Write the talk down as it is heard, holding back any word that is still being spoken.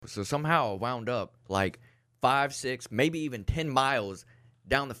So somehow I wound up like 5, 6, maybe even 10 miles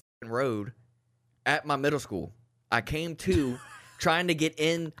down the road at my middle school. I came to trying to get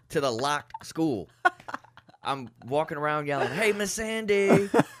into the locked school. I'm walking around yelling, "Hey, Miss Sandy!"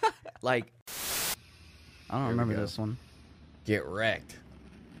 Like, I don't remember this one. Get wrecked.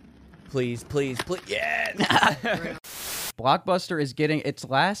 Please, please, please. Yes! Blockbuster is it's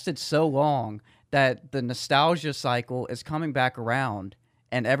lasted so long that the nostalgia cycle is coming back around,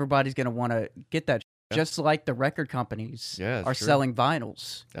 and everybody's going to want to get that. Just like the record companies are selling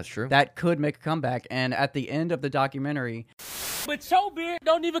vinyls. That's true. That could make a comeback. And at the end of the documentary... But your beard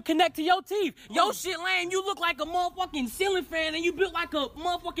don't even connect to your teeth. Your shit lame. You look like a motherfucking ceiling fan, and you built like a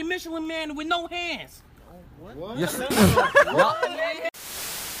motherfucking Michelin man with no hands. What? Yes.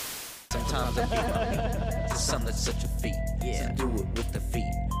 Sometimes I feel like it's something that's such a feat. Yeah. To do it with the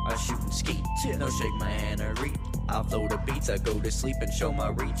feet. I shoot and ski. No shake my hand or reach. I flow the beats. I go to sleep and show my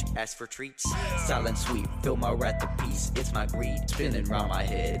reach. Ask for treats. Silent sweep. Fill my wrath to peace. It's my greed. Spinning round my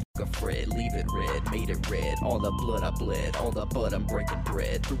head. A Fred. Leave it red. Made it red. All the blood I bled. All the blood I'm breaking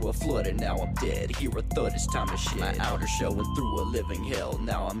bread. Through a flood and now I'm dead. Hear a thud. It's time to shed. My outer shell went through a living hell.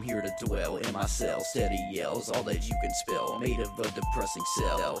 Now I'm here to dwell in my cell. Steady yells. All that you can spell. Made of a depressing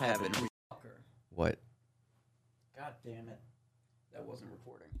cell. Having What? God damn it. That wasn't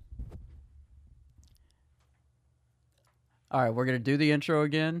recording. All right, we're going to do the intro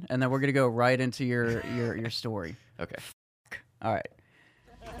again, and then we're going to go right into your story. Okay. All right.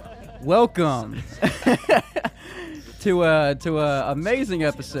 Welcome to a amazing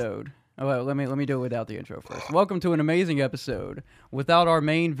episode. Oh, wait, let me do it without the intro first. Welcome to an amazing episode. Without our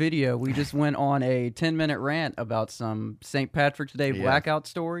main video, we just went on a 10-minute rant about some St. Patrick's Day blackout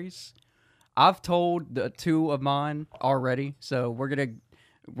stories. I've told the two of mine already, so we're going to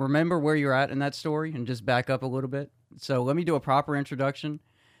remember where you're at in that story and just back up a little bit. So let me do a proper introduction.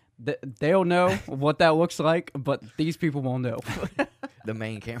 They'll know what that looks like, but these people won't know. The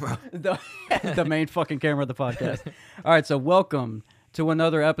main camera. the main fucking camera of the podcast. All right, so welcome to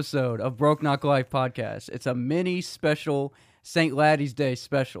another episode of Broke Knock Life Podcast. It's a mini special St. Laddy's Day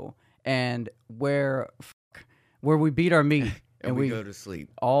special, and where we beat our meat. And we go to sleep.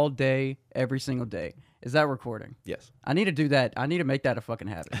 All day, every single day. Is that recording? Yes. I need to do that. I need to make that a fucking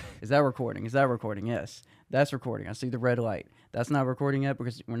habit. Is that recording? Is that recording? Yes. That's recording. I see the red light. That's not recording yet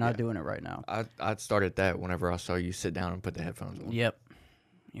because we're not doing it right now. I started that whenever I saw you sit down and put the headphones on. Yep.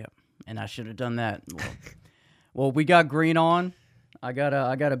 And I should have done that. Well, we got green on. I got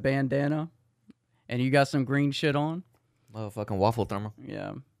a bandana. And you got some green shit on. Motherfucking waffle thermal.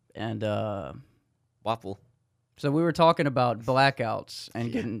 Yeah. And Waffle. So we were talking about blackouts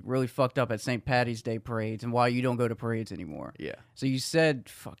and getting really fucked up at St. Patty's Day parades and why you don't go to parades anymore. Yeah. So you said,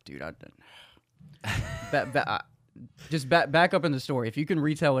 fuck, dude, I didn't. Just back up in the story. If you can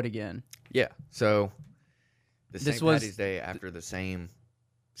retell it again. Yeah. So St. Patty's Day after the same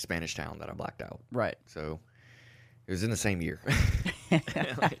Spanish town that I blacked out. Right. So it was in the same year.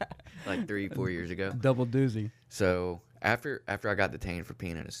 like 3-4 years ago. Double doozy. So after I got detained for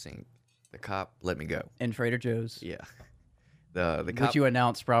peeing in a sink, the cop let me go. In Trader Joe's. Yeah. The cop... Which you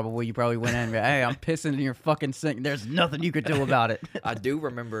announced probably. You probably went in and hey, I'm pissing in your fucking sink. There's nothing you could do about it. I do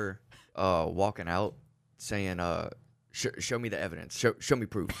remember walking out saying, show me the evidence. Show me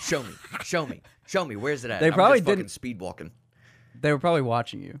proof. Show me. Where's it at? They probably I'm just fucking didn't... speed walking. They were probably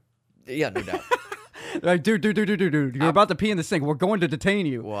watching you. Yeah, no doubt. They're like, dude. You're about to pee in the sink. We're going to detain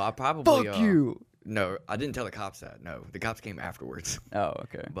you. Well, I probably... Fuck you. No, I didn't tell the cops that. No, the cops came afterwards. Oh,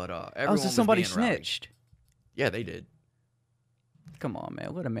 okay. But everyone so was somebody being rowdy. snitched. Yeah, they did. Come on,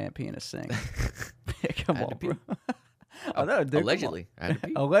 man. Let a man pee in a sink. Come on, pee. bro. I know, dude, allegedly, I had to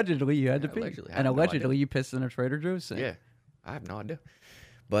pee. Allegedly, you had to pee. Allegedly. And allegedly, you pissed in a Trader Joe's sink. Yeah, I have no idea.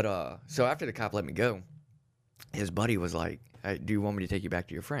 But so after the cop let me go, his buddy was like, hey, do you want me to take you back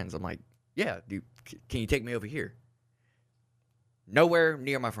to your friends? I'm like, yeah. Can you take me over here? Nowhere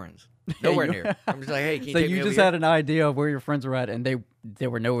near my friends. Nowhere near. I'm just like, hey, can you take me over here? So you just had an idea of where your friends were at, and they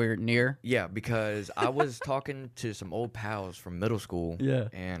were nowhere near? Yeah, because I was talking to some old pals from middle school. Yeah.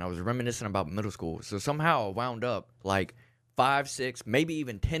 And I was reminiscing about middle school. So somehow I wound up like 5, 6, maybe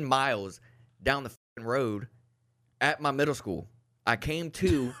even 10 miles down the road at my middle school. I came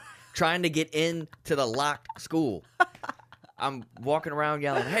to trying to get into the locked school. I'm walking around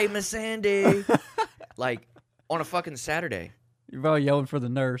yelling, hey, Miss Sandy. Like on a fucking Saturday. You're probably yelling for the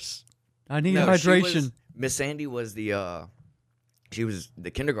nurse. I need hydration. Miss Sandy was she was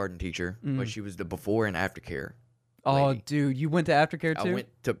the kindergarten teacher, but she was the before and after care. Oh, lady. Dude, you went to aftercare too? I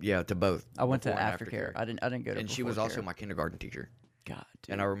went to both. I went to aftercare. I didn't go to. And she was also my kindergarten teacher. God,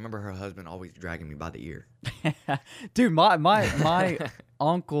 dude. And I remember her husband always dragging me by the ear. Dude, my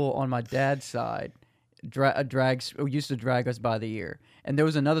uncle on my dad's side used to drag us by the ear. And there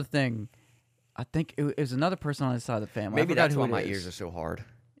was another thing. I think it was another person on his side of the family. Maybe that's why who my it ears is. are so hard.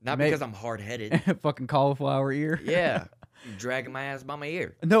 Not because I'm hard-headed. Fucking cauliflower ear. Yeah. You dragging my ass by my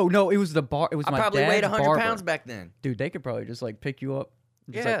ear. No, it was the bar. It was I my probably dad's weighed 100 barber. pounds back then. Dude, they could probably just like pick you up.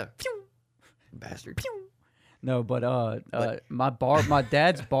 Just Yeah. Like, pew, Bastard. pew. No, but my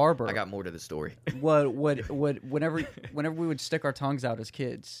dad's barber. I got more to the story. Whenever we would stick our tongues out as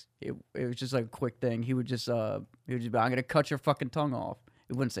kids, it was just like a quick thing. He would just be, I'm gonna cut your fucking tongue off.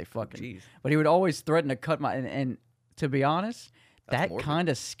 He wouldn't say fucking, Jeez. but he would always threaten to cut my. And to be honest, That's that morbid. kind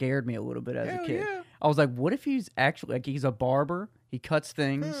of scared me a little bit as Hell a kid. yeah. I was like, what if he's actually like he's a barber? He cuts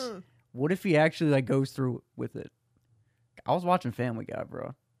things. What if he actually like goes through with it? I was watching Family Guy,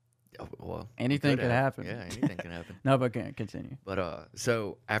 bro. Oh, well, Anything could happen. Yeah, anything can happen. No, but continue. But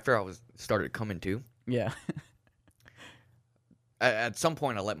so after I started coming to, Yeah. at some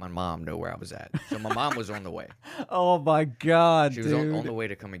point I let my mom know where I was at. So my mom was on the way. Oh my god, She was dude. on the way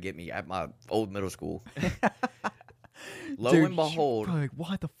to come and get me at my old middle school. Lo Dude, and behold, she's probably like,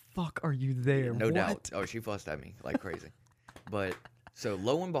 why the fuck are you there? no What? doubt. Oh, she fussed at me like crazy. But so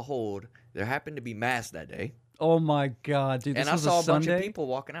lo and behold, there happened to be mass that day, Oh my god, dude. This and I was saw a a bunch Sunday? of people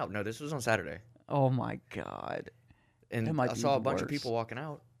walking out. No, this was on Saturday, Oh my god. and That might I be saw a even bunch of worse. people walking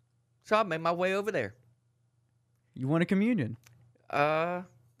out. So I made my way over there. You want a communion? I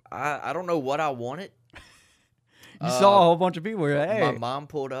don't know what I wanted. You saw a whole bunch of people. You're like, hey, My mom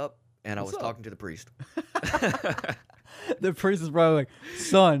pulled up, and I was What's up? talking to the priest. the priest is probably like,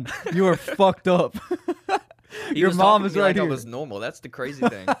 son, you are fucked up. He Your was mom talking to is me right like here. I was normal. That's the crazy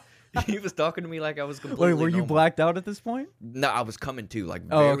thing. He was talking to me like I was completely Wait, were you normal. blacked out at this point? No, I was coming to, like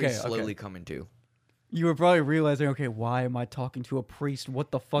Oh, very okay, slowly okay. coming to. You were probably realizing, okay, why am I talking to a priest?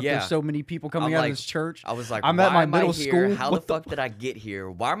 What the fuck? Yeah. There's so many people coming I'm out like- of this church. I was like, I'm why at my am I middle here? school. How the What fuck did I get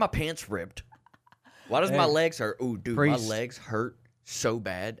here? Why are my pants ripped? Why does my Hey, legs hurt? Ooh, dude, priest. my legs hurt so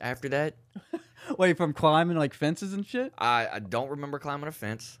bad after that. Wait, from climbing like fences and shit? I don't remember climbing a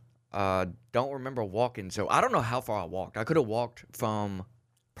fence. Don't remember walking. So I don't know how far I walked. I could have walked from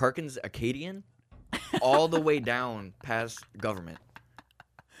Perkins Acadian all the way down past Government.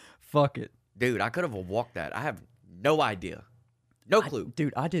 Fuck it. Dude, I could have walked that. I have no idea. No clue.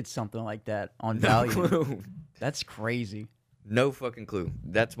 Dude, I did something like that on No Valiant. clue. That's crazy. No fucking clue.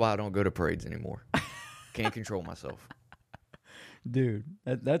 That's why I don't go to parades anymore. Can't control myself. Dude,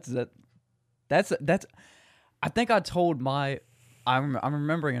 that's I think I told I'm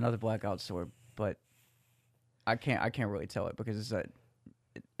remembering another blackout story, but I can't really tell it because it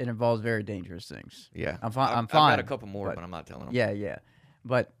involves very dangerous things. Yeah. I'm fine. I'm I've fine. got a couple more, but I'm not telling them. Yeah.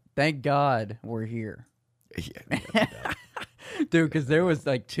 But thank God we're here, Yeah. dude. Because there was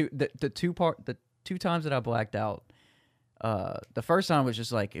like the two times that I blacked out. The first time was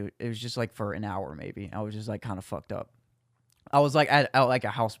just like it was just like for an hour maybe. I was just like kind of fucked up. I was like at like a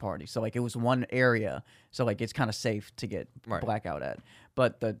house party, so like it was one area, so like it's kind of safe to get Right. blackout at.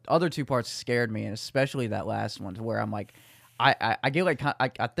 But the other two parts scared me, and especially that last one, to where I'm like, I get like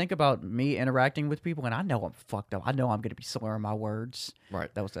I think about me interacting with people, and I know I'm fucked up. I know I'm gonna be slurring my words.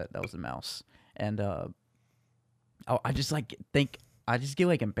 Right. That was the mouse, and I just like think I just get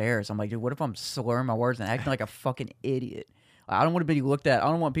like embarrassed. I'm like, dude, what if I'm slurring my words and acting like a fucking idiot? I don't want to be looked at. I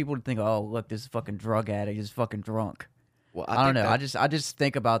don't want people to think, oh, look, this fucking drug addict is fucking drunk. Well, I don't think know. that- I just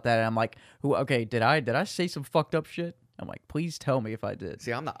think about that, and I'm like, okay, did I say some fucked up shit? I'm like, please tell me if I did.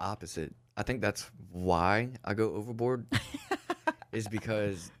 See, I'm the opposite. I think that's why I go overboard. Is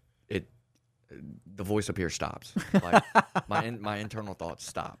because the voice up here stops. Like my internal thoughts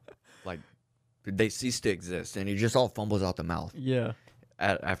stop. Like they cease to exist, and he just all fumbles out the mouth Yeah,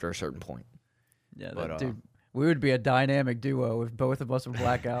 after a certain point. yeah, But, dude, we would be a dynamic duo if both of us would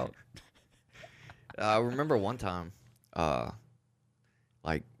black out. I remember one time,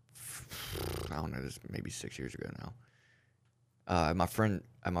 like I don't know, this maybe 6 years ago now. At my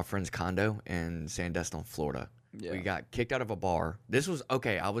friend's condo in Sandestin, Florida. Yeah. We got kicked out of a bar. This was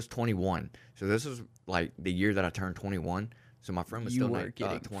okay. I was 21, so this was like the year that I turned 21. So my friend was You still were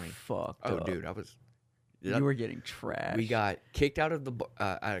getting 20. fucked Oh, up. dude, I was. You were getting trashed. We got kicked out of the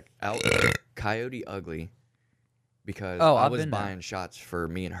out Coyote Ugly because Oh, I I've was been there. buying shots for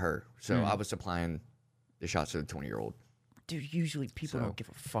me and her. So I was supplying the shots to the 20-year-old. Dude, usually people So- don't give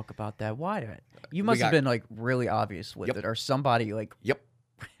a fuck about that. Why? You must have got- been like really obvious with Yep. it, or somebody like. Yep.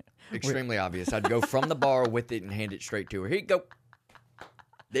 Extremely obvious. I'd go from the bar with it and hand it straight to her. Here you go.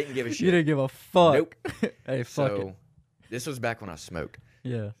 Didn't give a shit. You didn't give a fuck. Nope. Hey, fuck So it. this was back when I smoked.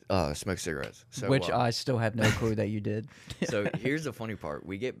 Yeah. Smoked cigarettes. So, Which I still have no clue that you did. So here's the funny part.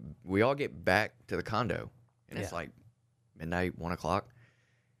 We all get back to the condo, and it's Yeah. like midnight, 1 o'clock.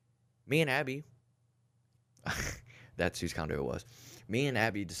 me and Abby, that's whose condo it was. Me and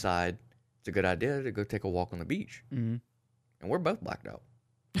Abby decide it's a good idea to go take a walk on the beach. Mm-hmm. And we're both blacked out.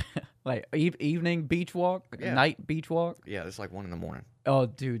 Like evening beach walk, Yeah. night beach walk. Yeah, it's like 1 a.m. Oh,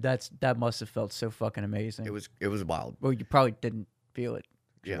 dude, that must have felt so fucking amazing. It was wild. Well, you probably didn't feel it.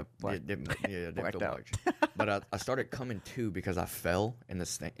 Yeah, Black- it didn't blacked feel out. much. But I started coming to because I fell in the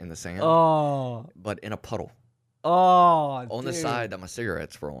sand, Oh, but in a puddle oh, on the dude. side that my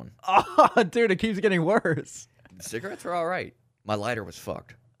cigarettes were on. Oh, dude, it keeps getting worse. The cigarettes were all right. My lighter was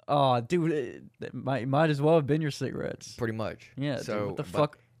fucked, Oh, dude, it might as well have been your cigarettes. pretty much. Yeah, dude, So what the but-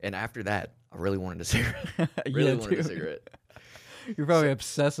 fuck? And after that, I really wanted a cigarette. Yeah, really wanted a dude. cigarette. You're probably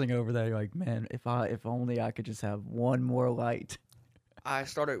obsessing over that. You're like, man, if only I could just have one more light. I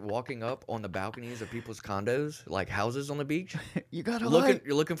started walking up on the balconies of people's condos, like houses on the beach. You got a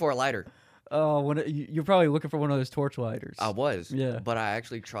You're looking for a lighter. Oh, you're probably looking for one of those torch lighters. I was. Yeah. But I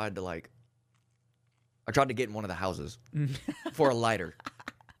actually tried to I tried to get in one of the houses for a lighter.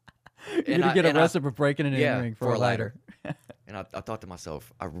 You're gonna get arrested for breaking and Yeah, entering for a lighter. And I thought to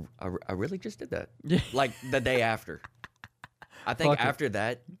myself, I really just did that. Yeah. Like the day after. I think Fuck it. after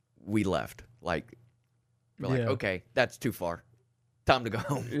that, we left. Like, we're like, Yeah. okay, that's too far. Time to go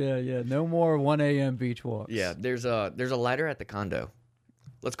home. Yeah. No more 1 a.m. beach walks. Yeah, there's a lighter at the condo.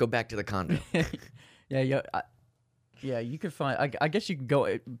 Let's go back to the condo. Yeah, you could find. I guess you can go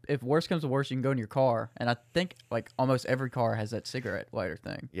if worse comes to worse. You can go in your car, and I think like almost every car has that cigarette lighter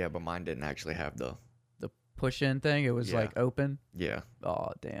thing, Yeah, but mine didn't actually have the. the push-in thing. It was Yeah. like open. Yeah. Oh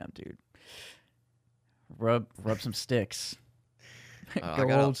damn, dude. Rub some sticks. Go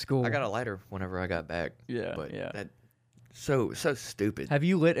old school. I got a lighter whenever I got back. Yeah, But yeah. that so stupid. Have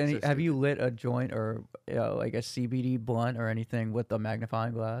you lit any? So Have you lit a joint or like a CBD blunt or anything with a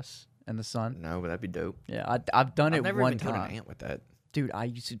magnifying glass in the sun? No, but that'd be dope. Yeah, I've done I've it never one even killed time. an ant with that. Dude, I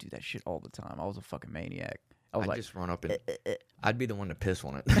used to do that shit all the time. I was a fucking maniac. I was I'd like, just run up and I'd be the one to piss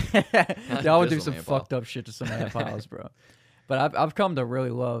on it. yeah, I would do piss on some the ant pile. fucked up shit to some ant piles, bro. But I've come to really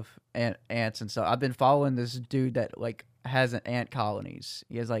love ants and stuff. I've been following this dude that like has an ant colonies.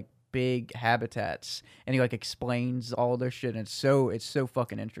 He has like big habitats, and he like explains all their shit. And it's so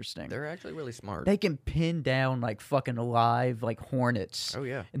fucking interesting. They're actually really smart. They can pin down like fucking live like hornets. Oh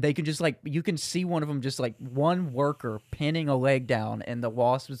yeah. And they can just like you can see one of them just like one worker pinning a leg down, and the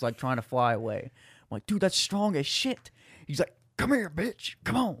wasp is like trying to fly away. I'm like, dude, that's strong as shit. He's like, come here, bitch,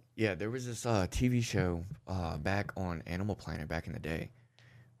 come on. Yeah, there was this TV show back on Animal Planet back in the day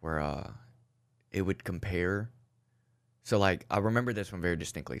where it would compare. So like I remember this one very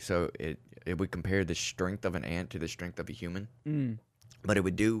distinctly. So it would compare the strength of an ant to the strength of a human, but it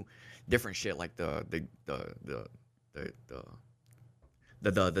would do different shit like the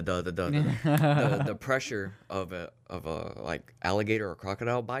pressure of a like alligator or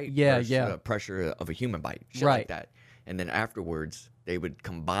crocodile bite. Yeah, versus yeah. The pressure of a human bite, shit Right. like that. And then afterwards, they would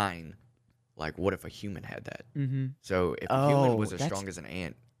combine, like, what if a human had that? Mm-hmm. So if a human Oh, was as that's- strong as an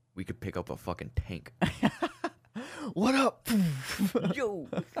ant, we could pick up a fucking tank. What up? Yo,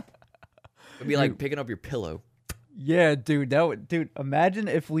 it'd be like picking up your pillow. Yeah, dude. Dude, imagine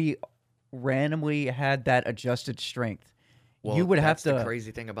if we randomly had that adjusted strength. Well, you would have that's to. the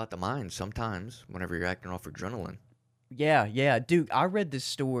crazy thing about the mind. Sometimes, whenever you're acting off adrenaline, Yeah, dude. I read this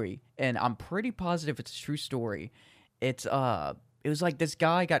story, and I'm pretty positive it's a true story. It was like this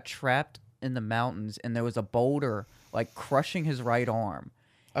guy got trapped in the mountains, and there was a boulder like crushing his right arm.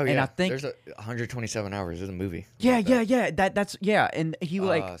 oh And yeah, I think- there's 127 hours. There's a movie. Yeah, about that. yeah. That's yeah. And he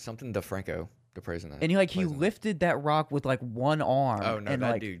like something DeFranco, the president. and he plays in that. lifted that rock with like one arm. Oh no, and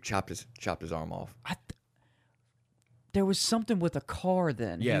that like dude chopped his arm off. there was something with a car.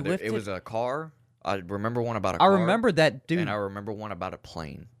 Then Yeah, he lifted, it was a car. I remember one about a I car. remember that dude. And I remember one about a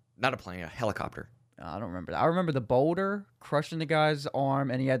plane. Not a plane, a helicopter. I don't remember that. I remember the boulder crushing the guy's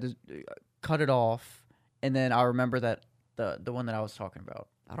arm, and he had to cut it off. And then I remember that the one that I was talking about.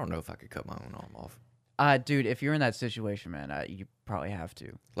 I don't know if I could cut my own arm off. Dude, if you're in that situation, man, you probably have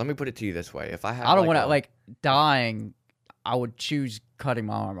to. Let me put it to you this way: if I had, I don't want to a- like dying. I would choose cutting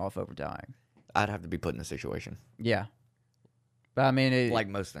my arm off over dying. I'd have to be put in a situation Yeah, but I mean, like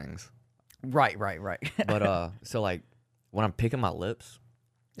most things. right. But so like when I'm picking my lips,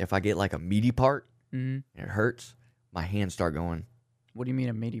 if I get like a meaty part Mhm. and it hurts, my hands start going What do you mean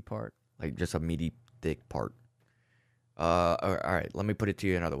a meaty part? like just a meaty thick part. All right, let me put it to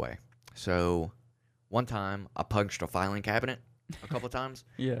you another way. So one time I punched a filing cabinet a couple times,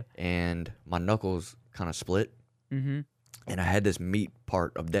 Yeah. and my knuckles kind of split, Mm-hmm. and I had this meat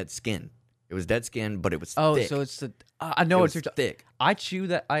part of dead skin. It was dead skin, but it was Oh, thick. so it's the. I know it what was you're. thick. I chew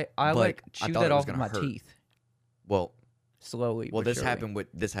that. I But like I chew thought that it was off with gonna my hurt. teeth. Well, slowly. Well, but this surely. happened with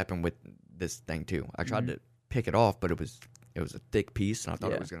this thing too. I tried to pick it off, but it was a thick piece, and I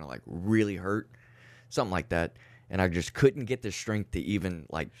thought Yeah. it was gonna like really hurt, something like that. And I just couldn't get the strength to even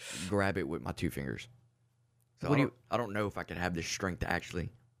like grab it with my 2 fingers. So What do you- I don't know if I could have the strength to actually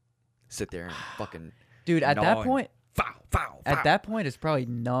sit there and fucking. Dude, at gnaw that and point, foul. at that point, it's probably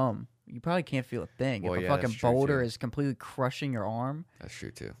numb. You probably can't feel a thing Well, if a yeah, fucking that's true, boulder too. is completely crushing your arm. That's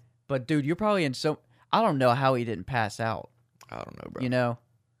true too. But dude, you're probably in so. I don't know how he didn't pass out. I don't know, bro. You know,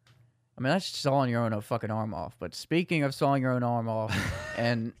 I mean, that's sawing your own fucking arm off. But speaking of sawing your own arm off,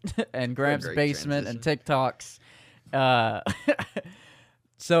 and Graham's great basement and TikToks,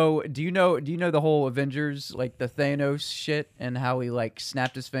 so do you know the whole Avengers, like the Thanos shit, and how he like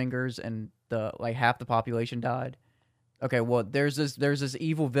snapped his fingers and the like half the population died? Okay, well, there's this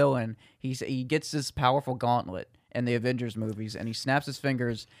evil villain. He gets this powerful gauntlet in the Avengers movies, and he snaps his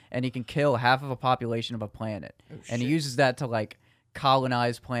fingers, and he can kill half of a population of a planet. And he uses that to like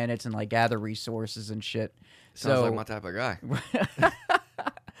colonize planets and like gather resources and shit. Sounds so, like my type of guy.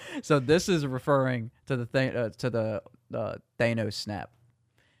 so this is referring to the Thanos snap.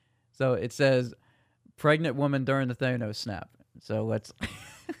 So it says pregnant woman during the Thanos snap. So let's.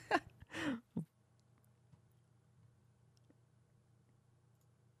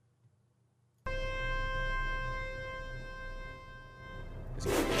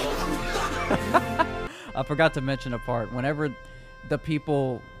 I forgot to mention a part. Whenever the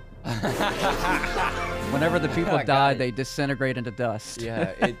people got die, it. they disintegrate into dust.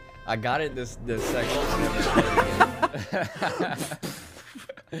 Yeah, I got it this second.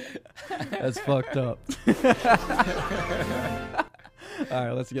 That's fucked up. All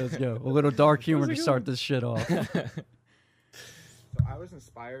right, let's go. A little dark humor to start this shit off. So I was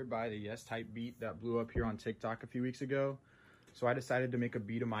inspired by the Yes Type beat that blew up here on TikTok a few weeks ago. So I decided to make a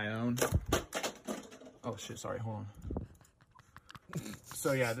beat of my own. Oh shit, sorry, hold on.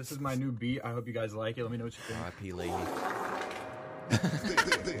 So yeah, this is my new beat. I hope you guys like it. Let me know what you think. R.I.P. lady.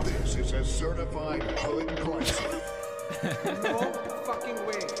 This is a certified hood classic. No fucking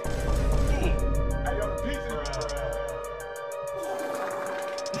way. I got a pizza.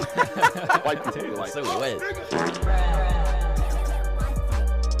 White people be like, So wet.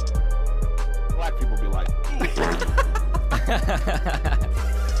 black people be like,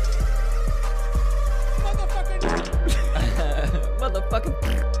 Motherfucking.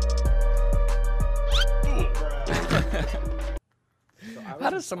 How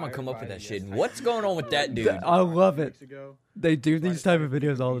does someone come up with that shit? And what's going on with that dude? I love it. Weeks ago. They do So I these type of decided to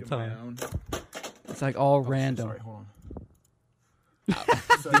videos make a all the beat of my time. own. It's like all Shit, random. sorry, hold on.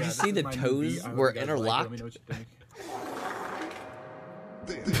 So, Did you this see is the my new toes beat. I hope were you guys like it. Let interlocked? me know what you think.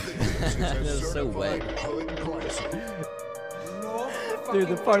 This is a so wet. certified hood classic. Dude,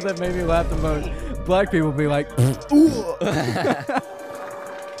 the part that made me laugh the most, black people be like,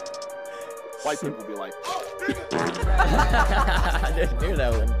 white people be like, I didn't hear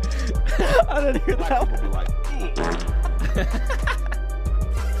that one. I didn't hear black that. people be like,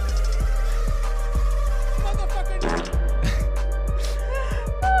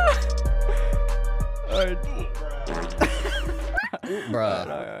 All right.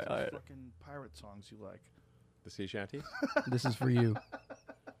 Bruh. Fucking pirate songs you like. The sea shanty? This is for you.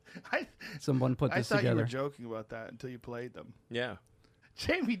 I Someone put I this thought you were together. joking about that until you played them. Yeah.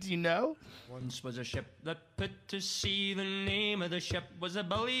 Jamie, do you know? Once was a ship that put to sea. The name of the ship was a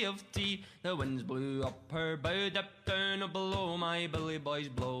belly of tea. The winds blew up her bow, dipped down below my belly boys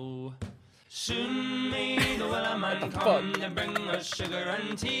blow. Soon may the wellerman come to bring us sugar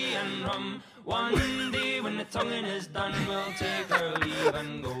and tea and rum. One day when the tonguing is done, we'll take our leave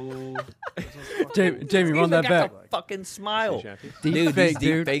and go. Jamie, run that back. Fucking smile. Sea shanty? Deep Dude, fake, these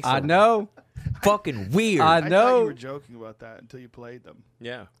deep dude. fakes I are- know. Fucking weird. I I thought you know. were joking about that until you played them.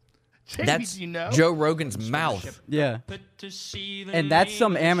 Yeah. Jamie, That's do you know? Joe Rogan's mouth. Yeah. Put to sea, the And that's name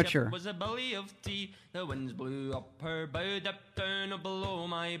some of the ship amateur. Was a belly of tea. The winds blew up her bow, dipped down below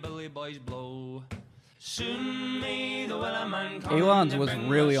my belly boys blow. Soon may the wellerman come Elon's to was bring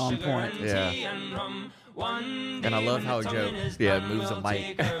really us on sugar point. and Yeah. tea and rum. One And I day love when how the Joe, tonguing is yeah, done, moves the we'll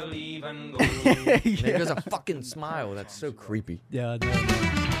mic. take our leave and go. There goes a fucking smile. That's so creepy. Yeah, I know.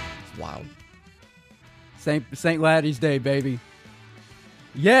 Man. It's wild. St. Laddie's Day, baby.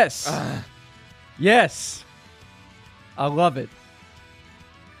 Yes. Yes. I love it.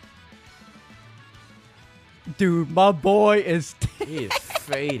 Dude, my boy is He is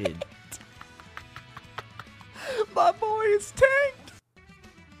faded. my boy is tanked.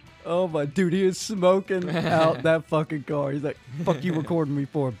 Oh my dude, he is smoking out that fucking car. He's like, "Fuck you recording me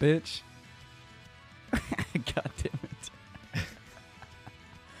for, bitch." God damn it.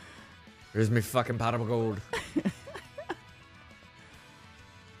 Here's me fucking pot of gold.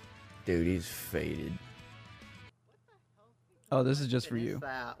 Dude, he's faded. Oh, this is just for Is you.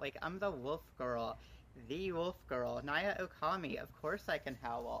 that? Like, I'm the wolf girl. The wolf girl. Naya Okami. Of course I can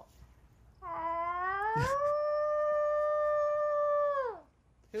howl.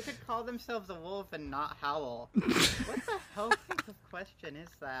 Who could call themselves a wolf and not howl? What the hell type of question is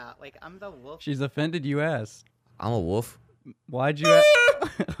that? Like, I'm the wolf She's offended you asked. I'm a wolf. Why'd you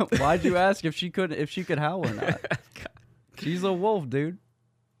Why'd you ask if she could howl or not? She's a wolf, dude.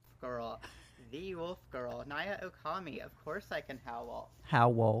 girl. The wolf girl. Naya Okami. Of course I can howl.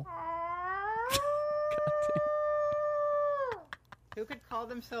 Howl. Who could call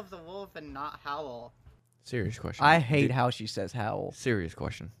themselves a wolf and not howl? Serious question. I hate how she says howl. Serious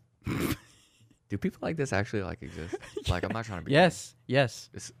question. Do people like this actually like exist? Like, I'm not trying to be. Yes, yes.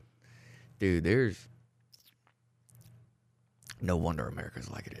 Dude, there's no wonder America's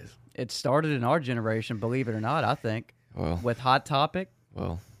like it is. It started in our generation, believe it or not, I think. Well, With Hot Topic.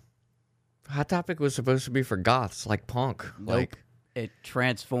 Hot Topic was supposed to be for goths, like punk. Nope. Like, It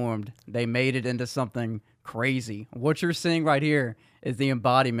transformed. They made it into something crazy. What you're seeing right here is the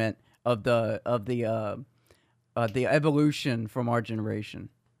embodiment of the evolution from our generation.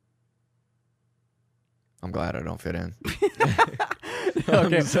 I'm glad I don't fit in.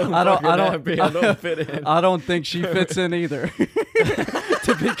 Okay, I'm so I don't happy I don't fit in. I don't think she fits in either.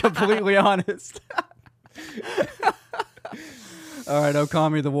 To be completely honest. All right,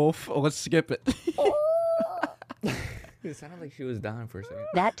 Okami the wolf. Let's skip it. It sounded like she was dying for a second.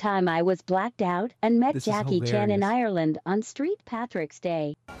 That time I was blacked out and met This is Jackie Chan in hilarious. Ireland on St. Patrick's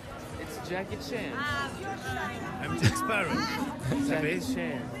Day. It's Jackie Chan. I'm Jack Sparrow. Jackie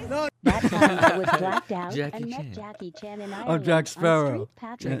Chan. That time I was blacked out Jackie and Chan. met Jackie Chan in Oh, Ireland Jack on Sparrow. St.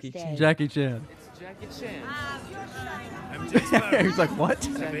 Patrick's Day. Jackie Chan. It's Jackie Chan. I'm Jack Sparrow. He's like, what?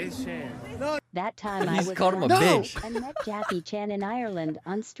 Jackie Chan. That time I He's was called him a blacked out bitch. and met Jackie Chan in Ireland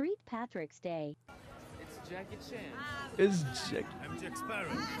on St. Patrick's Day. It's Jackie Chan. Is Jack- I'm Jack Sparrow.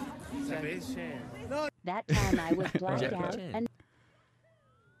 Jackie Chan. That time I was blacked Jackie out Chan. and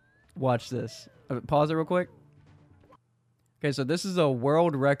Watch this. Pause it real quick. Okay, so this is a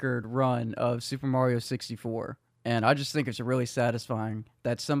world record run of Super Mario 64. And I just think it's really satisfying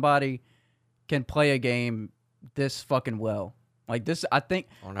that somebody can play a game this fucking well. Like this, I think.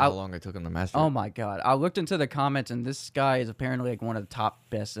 I wonder how long it took him to master Oh it. my god! I looked into the comments, and this guy is apparently like one of the top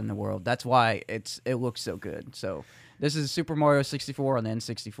best in the world. That's why it looks so good. So this is Super Mario 64 on the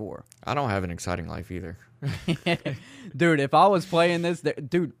N64. I don't have an exciting life either. Dude, if I was playing this,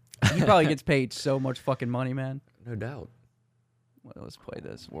 dude, he probably gets paid so much fucking money, man. No doubt. Well, let's play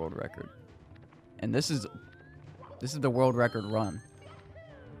this world record, and this is the world record run.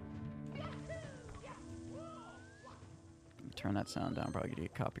 Turn that sound down. Probably gonna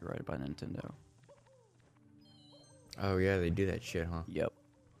get copyrighted by Nintendo. Oh yeah, they do that shit, huh? Yep.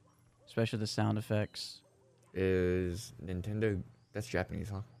 Especially the sound effects. Is Nintendo? That's Japanese,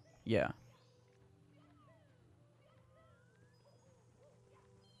 huh? Yeah.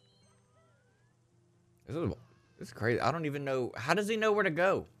 This is crazy. I don't even know. How does he know where to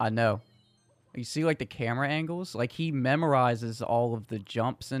go? I know. You see, like, the camera angles? Like, he memorizes all of the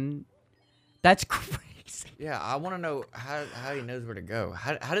jumps, and that's crazy. Yeah, I want to know how he knows where to go.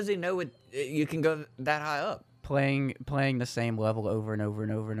 How does he know you can go that high up? Playing the same level over and over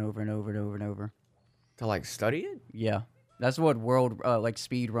and over and over and over and over and over. To, like, study it? Yeah. That's what world, like,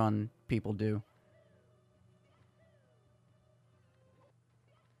 speed run people do.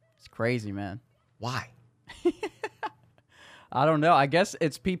 It's crazy, man. Why? I don't know. I guess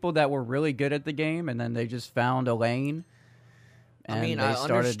it's people that were really good at the game, and then they just found a lane. I mean, they I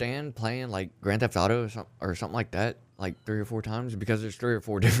understand playing like Grand Theft Auto or something like that, like 3 or 4 times, because there's 3 or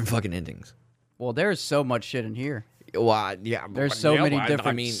 4 different fucking endings. Well, there's so much shit in here. Well, yeah, There's so many I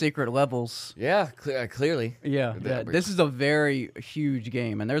different mean, secret levels. yeah, clearly. Yeah, But- this is a very huge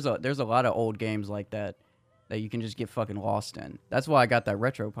game, and there's a lot of old games like that you can just get fucking lost in. That's why I got that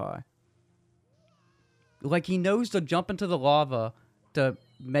retro pie. Like, he knows to jump into the lava to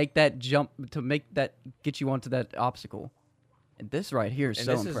make that get you onto that obstacle. And this right here is And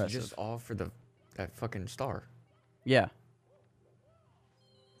so this impressive. is just all for that fucking star. Yeah.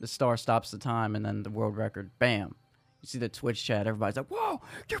 The star stops the time, and then the world record, bam. You see the Twitch chat, everybody's like, whoa,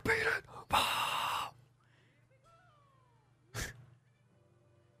 you beat it! Wow.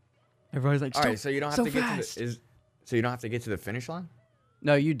 Everybody's like, All right, so you don't have so to get fast. to so you don't have to get to the finish line.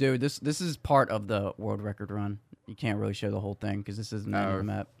 No, you do. This is part of the world record run. You can't really show the whole thing because this isn't the end of the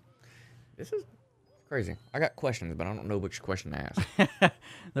map. This is crazy. I got questions, but I don't know which question to ask.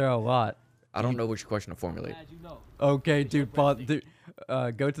 There are a lot. I don't know which question to formulate. Okay, dude, go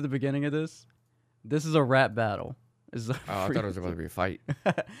to the beginning of this. This is a rap battle. This is a Oh, I thought it was about to be a fight.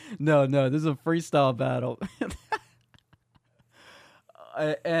 no, this is a freestyle battle.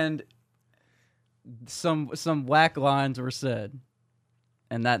 And some whack lines were said.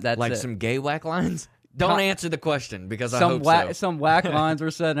 And that's Like it. some gay whack lines? Don't answer the question because I some hope whack so. some whack lines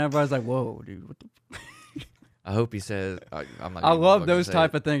were said and everybody's like, "Whoa, dude, what the I hope he says. I'm not. I even love fucking those say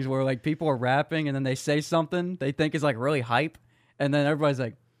type it. of things where like people are rapping and then they say something they think is like really hype, and then everybody's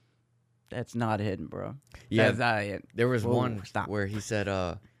like, "That's not hitting, bro. Yeah, That's not hitting." there was Whoa, one stop. where he said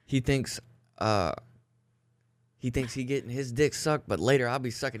he thinks he getting his dick sucked, but later I'll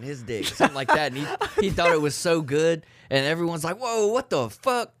be sucking his dick, something like that. And he thought it was so good, and everyone's like, "Whoa, what the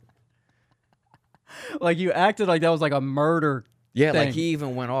fuck?" Like you acted like that was like a murder. Yeah, thing. like he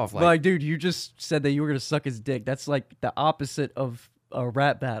even went off. But like, dude, you just said that you were gonna suck his dick. That's like the opposite of a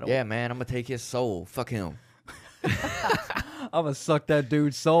rap battle. Yeah, man, I'm gonna take his soul. Fuck him. I'm gonna suck that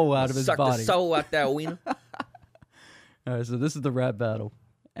dude's soul out of his Suck body. the soul out that wiener. All right, so this is the rap battle,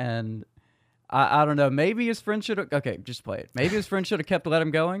 and I don't know. Maybe his friend should have. Okay, just play it. Maybe his friend should have kept let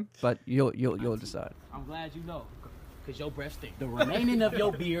him going, but you'll decide. I'm glad you know, cause your breath stink. The remaining of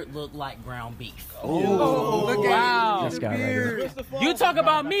your beard look like ground beef. Oh, look wow! This guy right here. You talk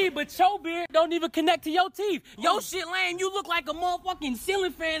about me, but your beard don't even connect to your teeth. Your shit lame. You look like a motherfucking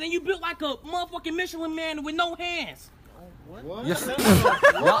ceiling fan, and you built like a motherfucking Michelin man with no hands. What? Yes.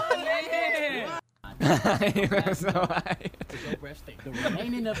 Yeah. Your breath stink. The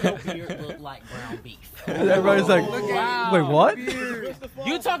remaining of your beard look like ground beef. And everybody's like, wow. "Wait, what?"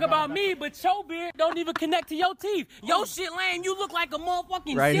 You talk about me, but your beard don't even connect to your teeth. Your shit lame. You look like a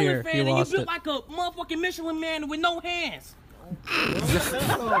motherfucking Right ceiling here, fan, he and you lost built it. like a motherfucking Michelin man with no hands.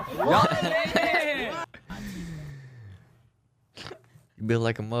 You build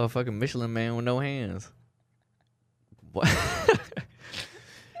like a motherfucking Michelin man with no hands. What?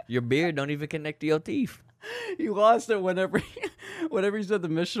 Your beard don't even connect to your teeth. He lost it whenever he said the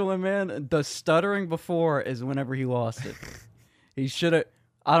Michelin man. The stuttering before is whenever he lost it. He should have.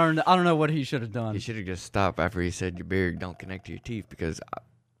 I don't know what he should have done. You should have just stopped after he said your beard don't connect to your teeth because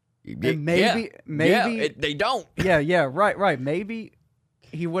And maybe they don't. Yeah, right. Maybe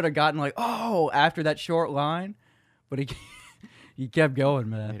he would have gotten like, "Oh," after that short line, but he kept going,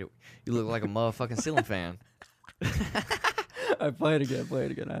 man. You look like a motherfucking ceiling fan. I play it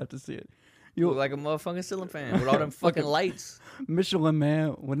again. I have to see it. You look like a motherfucking ceiling fan with all them fucking lights. Michelin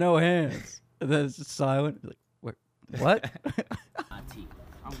man with no hands. And then it's just silent. Like, what?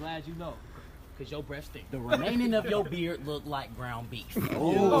 I'm glad you know, cause your breath stink. The remaining of your beard look like ground beef.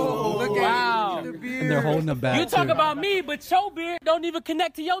 Wow! And they're holding them back. You talk too. about me, but your beard don't even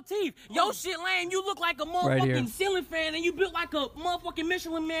connect to your teeth. Your shit lame. You look like a Right here. motherfucking ceiling fan, and you built like a motherfucking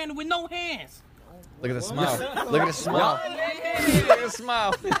Michelin man with no hands. Look at the smile. Look at the smile. Look at the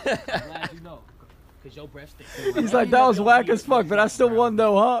smile. I'm glad you know, cause your breath stink. He's like, "That was whack as fuck, but I still won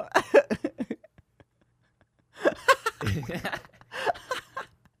though, huh?"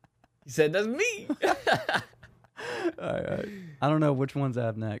 He said, "That's me." All right. I don't know which one's I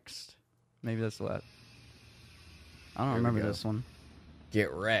have next. Maybe that's the last. I don't Here we remember go. this one.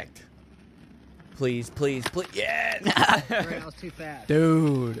 Get wrecked. Please. Yes. That was too fast.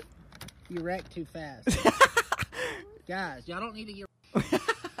 Dude. You wrecked too fast. Guys, y'all don't need to get.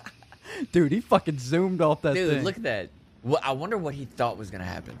 Dude, he fucking zoomed off that Dude, thing. look at that. Well, I wonder what he thought was gonna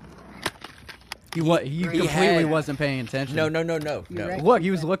happen. He completely wasn't paying attention. No. Look,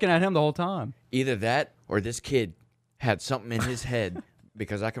 he was looking at him the whole time. Either that or this kid had something in his head,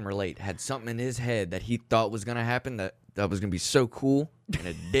 because I can relate, had something in his head that he thought was going to happen that was going to be so cool, and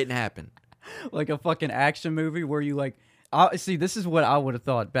it didn't happen. Like a fucking action movie where you like... see, this is what I would have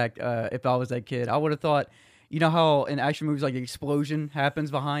thought back if I was that kid. I would have thought, you know how in action movies like an explosion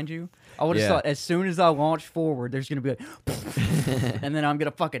happens behind you? I would have thought as soon as I launch forward, there's going to be like... and then I'm going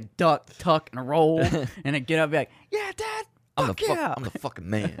to fucking duck, tuck, and roll, and then get up and be like, "Yeah, Dad, I'm yeah. the fucking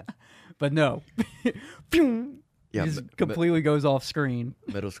man." But no. Yeah, just completely goes off screen.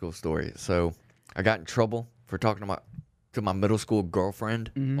 Middle school story. So I got in trouble for talking to my middle school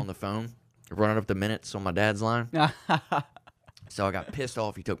girlfriend on the phone, running up the minutes on my dad's line. So I got pissed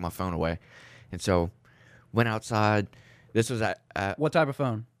off. He took my phone away. And so went outside. This was at What type of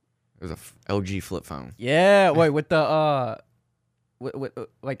phone? it was a LG flip phone. Yeah, wait, with the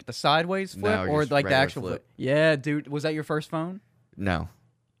like the sideways flip No, or just like the regular actual flip? flip. Yeah, dude, was that your first phone? No.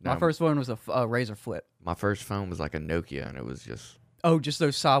 My first phone was a Razor flip. My first phone was like a Nokia, and it was just... Oh, just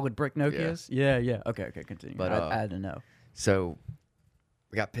those solid brick Nokias? Yeah. Okay, continue. But, I had to know. So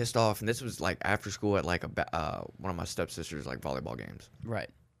we got pissed off, and this was like after school at like one of my stepsisters' like volleyball games. Right.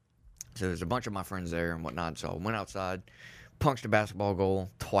 So there's a bunch of my friends there and whatnot. So I went outside, punched a basketball goal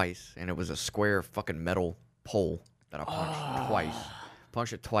twice, and it was a square fucking metal pole. that I punched twice.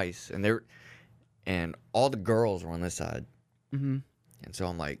 Punched it twice, and all the girls were on this side. Mm-hmm. And so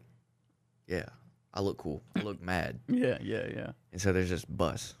I'm like, yeah, I look cool. I look mad. Yeah. And so there's this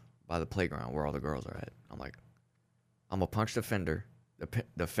bus by the playground where all the girls are at. I'm like, I'm gonna punch the fender.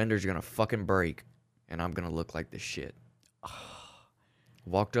 The fender's gonna fucking break, and I'm gonna look like this shit.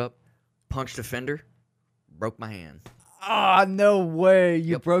 Walked up, punched the fender, broke my hand. Ah, no way.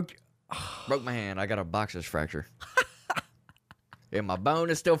 You broke my hand. I got a boxer's fracture. Yeah, my bone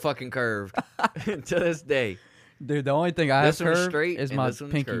is still fucking curved to this day. Dude, the only thing I have This one's curved straight is and my this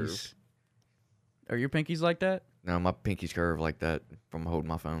one's pinkies. curved. Are your pinkies like that? No, my pinky's curved like that from holding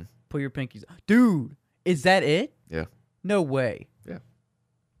my phone. Pull your pinkies. Dude, is that it? Yeah. No way. Yeah.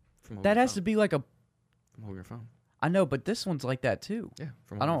 From holding That your has phone. to be like a... From holding your phone. I know, but this one's like that too. Yeah.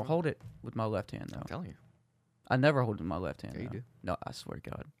 From I holding your don't phone. hold it with my left hand, though. I'm telling you. I never hold it with my left hand, Yeah, you though. do. No, I swear to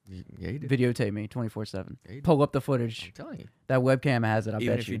God. Yeah, you do. Videotape me 24/7. Yeah, you do. Pull up the footage. I'm telling you. That webcam has it, I Even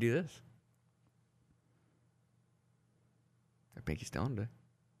bet if you do this. That pinky's down today.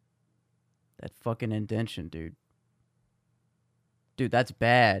 That fucking indention, dude. Dude, that's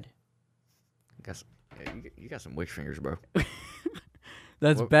bad. You got some witch fingers, bro.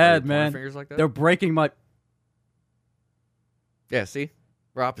 That's What, are bad, your pointer man. fingers like that? They're breaking my... Yeah, see?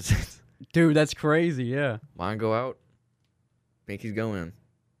 We're opposites. Dude, that's crazy, yeah. Mine go out. Pinkies go in.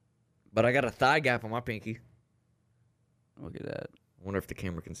 But I got a thigh gap on my pinky. Look at that. I wonder if the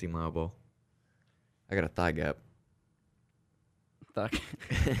camera can see my elbow. I got a thigh gap. Fuck.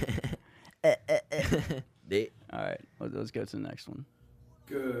 Yeah. All right, let's go to the next one.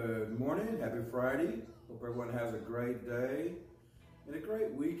 Good morning. Happy Friday. Hope everyone has a great day and a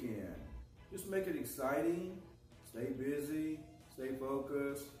great weekend. Just make it exciting, stay busy, stay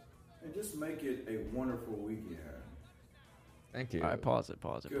focused, and just make it a wonderful weekend. Thank you. All right, pause it.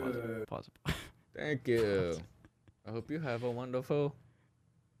 Pause it. Thank you. I hope you have a wonderful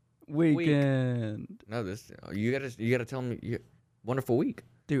Weekend. No, you gotta tell me wonderful week.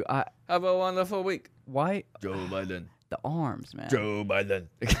 Dude, I have a wonderful week. Why Joe Biden. The arms, man. Joe Biden.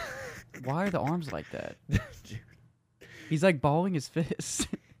 Why are the arms like that? He's like balling his fists.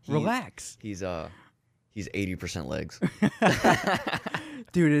 Relax. He's 80% legs.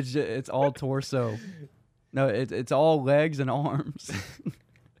 Dude, it's all torso. No, it's all legs and arms.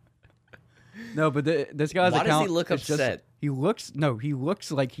 No, but this guy's Why account. does he look it's just- upset? he looks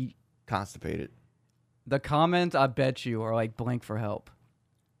like he constipated. The comments, I bet you, are like blank for help.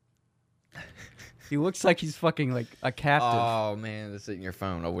 He looks like he's fucking like a captive. Oh man, that's in your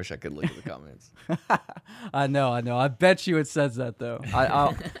phone. I wish I could look at the comments. I know. I bet you it says that though.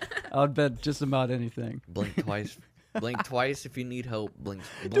 I'll bet just about anything. Blink twice. Blink twice if you need help. Blink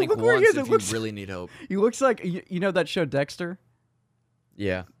Dude, look where he once is. if you really need help. He looks like you know that show Dexter.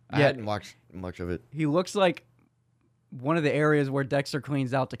 Yeah, I Yeah. hadn't watched much of it. He looks like one of the areas where Dexter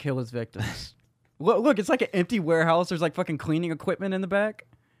cleans out to kill his victims. Look, it's like an empty warehouse. There's like fucking cleaning equipment in the back.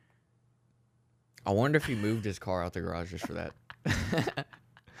 I wonder if he moved his car out the garage just for that.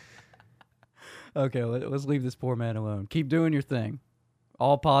 Okay, let's leave this poor man alone. Keep doing your thing.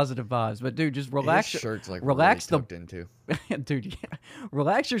 All positive vibes, but dude, just relax. His shirt's like relax really tucked into. Dude, yeah.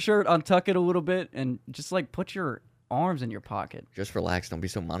 Relax your shirt, untuck it a little bit, and just like put your arms in your pocket. Just relax. Don't be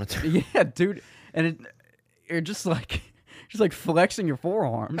so monotone. Yeah, dude, and you're just like flexing your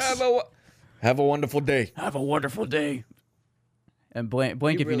forearms. Have a wonderful day. Have a wonderful day. And blink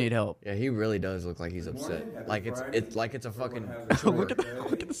if you need help. Yeah, he really does look like he's upset. Like it's like it's a fucking. look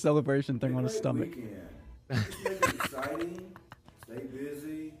at the celebration thing on his stomach. Just make it exciting, stay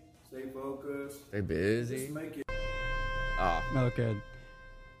busy, stay focused. Stay busy. Just make it. Oh. Okay.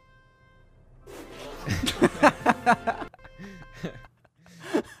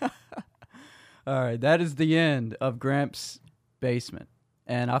 All right, that is the end of Gramps' Basement.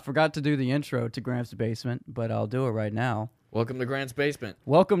 And I forgot to do the intro to Gramps' Basement, but I'll do it right now. Welcome to Gramps' Basement.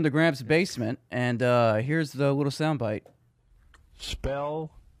 Welcome to Gramps' Basement, and here's the little soundbite.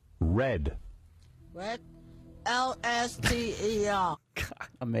 Spell red. What? L-S-T-E-R.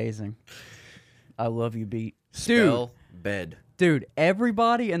 Amazing. I love you, beat. Spell bed. Dude,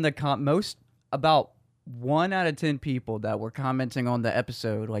 everybody in the about 1 out of 10 people that were commenting on the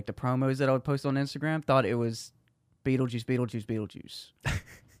episode, like the promos that I would post on Instagram, thought it was Beetlejuice, Beetlejuice, Beetlejuice.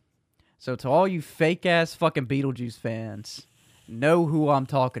 So to all you fake-ass fucking Beetlejuice fans, know who I'm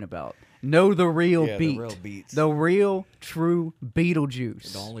talking about. Know the real beat. The real beats. The real, true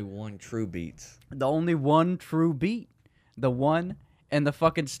Beetlejuice. The only one true beats. The only one true beat. The one in the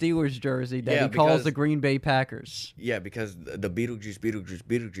fucking Steelers jersey that Yeah, he calls because- the Green Bay Packers. Yeah, because the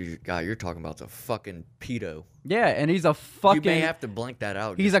Beetlejuice guy you're talking about is a fucking pedo. Yeah, and he's a fucking. You may have to blank that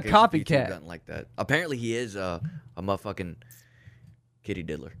out. He's just a in case YouTube copycat. doesn't like that. Apparently, he is a motherfucking kitty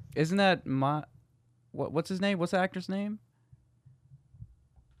diddler. Isn't that what's his name? What's the actor's name?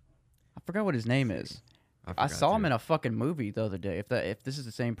 I forgot what his name is. I saw him in a fucking movie the other day. If this is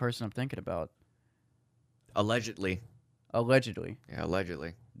the same person I'm thinking about. Allegedly. Allegedly. Yeah,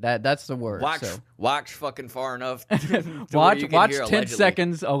 allegedly. That's the word. Watch fucking far enough. to where watch you can hear 10 allegedly.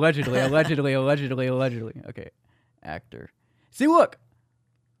 seconds. Allegedly. Okay. Actor. See, look.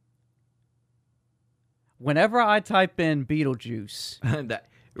 Whenever I type in Beetlejuice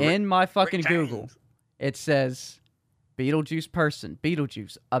in my fucking Google, it says Beetlejuice person,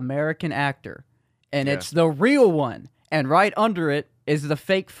 Beetlejuice, American actor. And Yeah. it's the real one. And right under it is the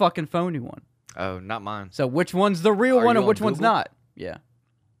fake fucking phony one. Oh, not mine. So which one's the real Are one you and on which one's Google? not? Yeah.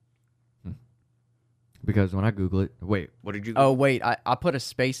 Because when I Google it, wait, what did you? Oh, wait, I put a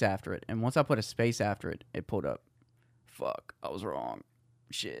space after it. And once I put a space after it, it pulled up. Fuck, I was wrong.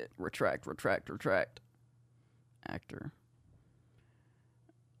 Shit, retract. Actor.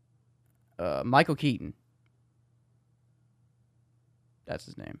 Michael Keaton. That's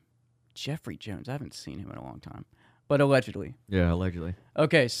his name. Jeffrey Jones. I haven't seen him in a long time. But allegedly. Yeah, allegedly.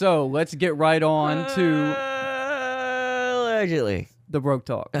 Okay, so let's get right on to allegedly the broke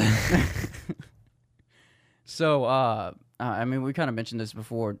talk. So, I mean, we kind of mentioned this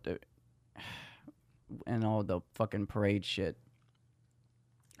before, and all the fucking parade shit.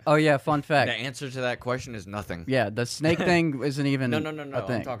 Oh yeah, fun fact. The answer to that question is nothing. Yeah, the snake thing isn't even No. a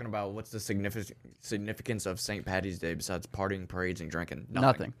thing. I'm talking about what's the significance of St. Patty's Day besides partying, parades, and drinking.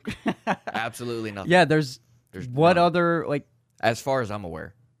 Nothing. Absolutely nothing. Yeah, there's what none. other, like... As far as I'm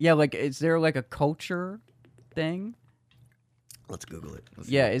aware. Yeah, like, is there, like, a culture thing? Let's Google it. Let's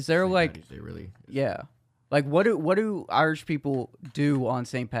Yeah, see is there, St. like... Patty's Day really is. Yeah. Like, what do Irish people do on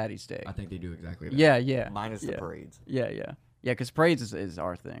St. Patty's Day? I think they do exactly that. Yeah. Minus the parades. Yeah. Yeah, because parades is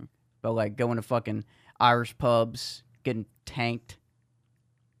our thing. But, like, going to fucking Irish pubs, getting tanked.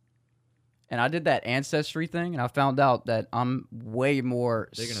 And I did that ancestry thing, and I found out that I'm way more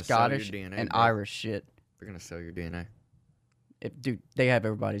They're gonna Scottish sell your DNA, and bro. Irish shit. They're going to sell your DNA. Dude, they have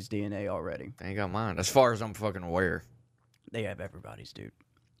everybody's DNA already. They ain't got mine. As far as I'm fucking aware. They have everybody's, dude.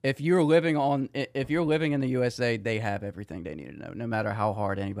 If you're living in the USA, they have everything they need to know, no matter how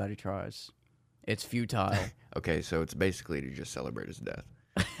hard anybody tries. It's futile. Okay, so it's basically to just celebrate his death.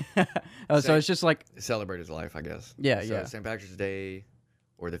 So it's just like... Celebrate his life, I guess. Yeah, so yeah. St. Patrick's Day,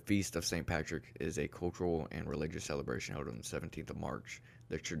 or the Feast of St. Patrick, is a cultural and religious celebration held on the 17th of March,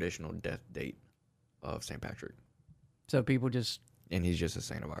 the traditional death date of St. Patrick. So people just... And he's just a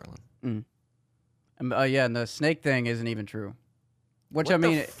saint of Ireland. Yeah, and the snake thing isn't even true. Which, what I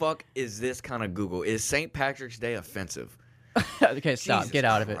mean... the fuck is this kind of Google? Is St. Patrick's Day offensive? Okay, stop. Jesus Get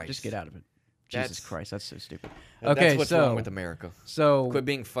out of it. Christ. Just get out of it. Jesus Christ, that's so stupid. That's Okay, what's so... wrong with America. So... Quit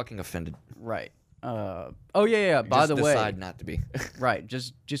being fucking offended. Right. Oh, yeah. By the way... decide not to be. Right.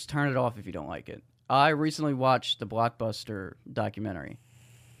 Just turn it off if you don't like it. I recently watched the Blockbuster documentary.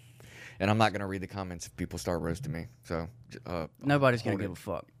 And I'm not going to read the comments if people start roasting me. So Nobody's going to give a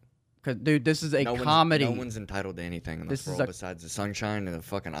fuck. Cause, dude, this is a comedy. No one's entitled to anything in this world besides the sunshine and the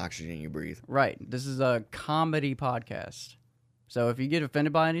fucking oxygen you breathe. Right. This is a comedy podcast. So if you get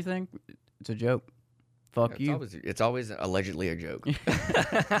offended by anything, it's a joke. Fuck you. It's always allegedly a joke.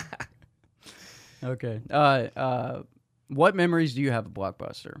 Okay. What memories do you have of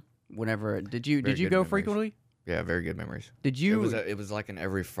Blockbuster? Whenever did you Very good go memories. frequently? Yeah, very good memories. Did you? It was like an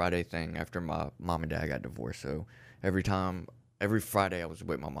every Friday thing after my mom and dad got divorced. So every Friday I was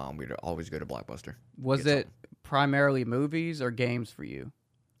with my mom, we'd always go to Blockbuster. Was it primarily movies or games for you?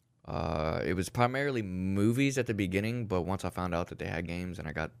 It was primarily movies at the beginning, but once I found out that they had games and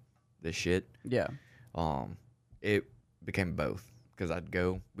I got this shit, it became both. Because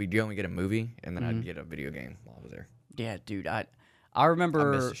we'd go and get a movie, and then I'd get a video game while I was there. Yeah, dude, I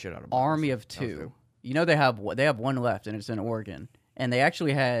remember missed the shit out of Army of Two. You know they have one left, and it's in Oregon, and they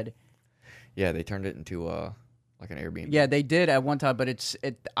actually had. Yeah, they turned it into like an Airbnb. Yeah, they did at one time, but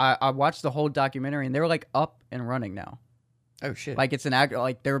I watched the whole documentary, and they were like up and running now. Oh shit! Like it's an act,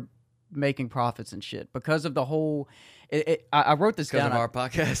 like they're making profits and shit because of the whole. I wrote this down. Because of our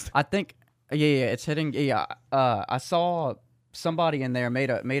podcast. I think. Yeah, it's hitting. Yeah, I saw somebody in there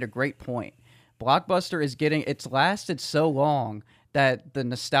made a great point. Blockbuster is getting. It's lasted so long that the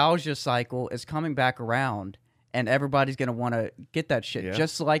nostalgia cycle is coming back around, and everybody's gonna want to get that shit. Yeah.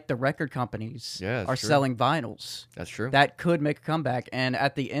 Just like the record companies are true. selling vinyls. That's true. That could make a comeback. And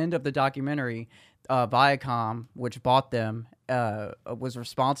at the end of the documentary, Viacom, which bought them, was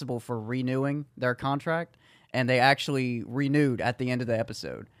responsible for renewing their contract, and they actually renewed at the end of the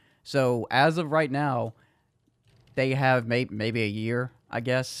episode. So as of right now, they have maybe a year, I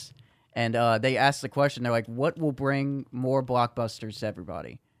guess. And they asked the question, they're like, what will bring more blockbusters to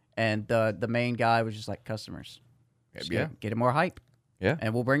everybody? And the main guy was just like, customers. Yeah. Get it more hype. Yeah.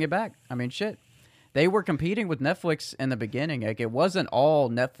 And we'll bring it back. I mean, shit. They were competing with Netflix in the beginning. Like, it wasn't all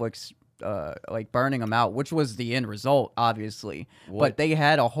Netflix like burning them out, which was the end result, obviously. But they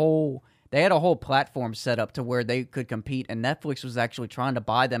had a whole platform set up to where they could compete, and Netflix was actually trying to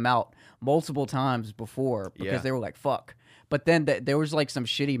buy them out multiple times before because they were like, fuck. But then there was like some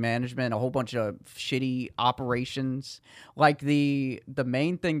shitty management, a whole bunch of shitty operations. Like the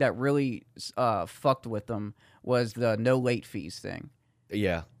main thing that really fucked with them was the no late fees thing.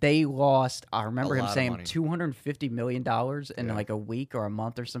 Yeah. They lost, I remember him lot of saying money. $250 million in like a week or a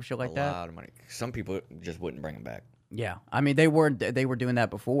month or some shit like that. A lot of money. Some people just wouldn't bring them back. Yeah. I mean, they were doing that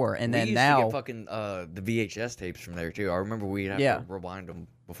before, and then we used now to get fucking the VHS tapes from there too. I remember we'd have to rewind them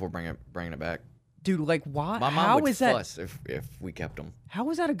before bringing it back. Dude, like, why? My mom how would is that? fuss if we kept them. How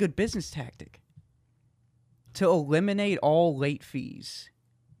is that a good business tactic? To eliminate all late fees.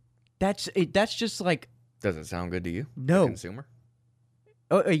 That's just like. Does it sound good to you? No. The consumer.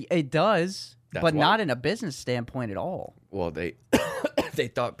 Oh, it does, That's but why. not in a business standpoint at all. Well, they they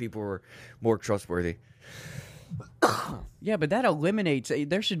thought people were more trustworthy. Yeah, but that eliminates.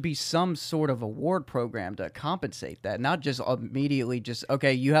 There should be some sort of award program to compensate that, not just immediately. Just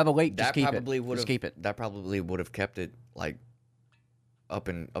okay, you have a late. Just keep it. Just keep it. That probably would have kept it like up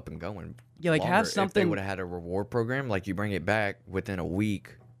and going. Yeah, like, have longer. If something- they would have had a reward program, like you bring it back within a week.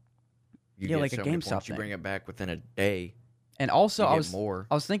 You Yeah, get like a so many GameStop points, you thing. bring it back within a day. And also, you I get was more.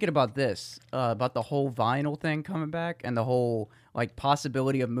 I was thinking about this, about the whole vinyl thing coming back, and the whole like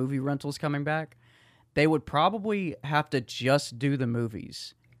possibility of movie rentals coming back. They would probably have to just do the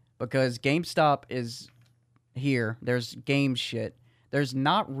movies because GameStop is here. There's game shit. There's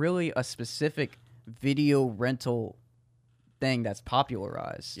not really a specific video rental thing that's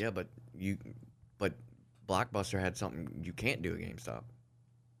popularized. Yeah, but Blockbuster had something you can't do at GameStop.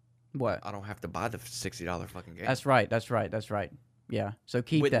 What? I don't have to buy the $60 fucking game. That's right. Yeah. So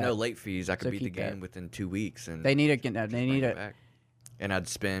keep with that. no late fees. I could So beat the keep that. game within 2 weeks, and They need to get. just They bring need it it. back. And I'd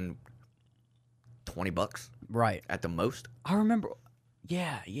spend $20 Right. at the most. I remember.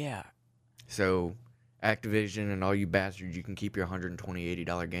 Yeah. So, Activision and all you bastards, you can keep your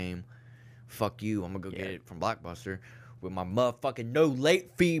 $120-$80 game. Fuck you. I'm gonna go get it from Blockbuster with my motherfucking no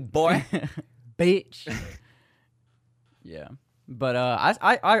late fee, boy. Bitch. Yeah. But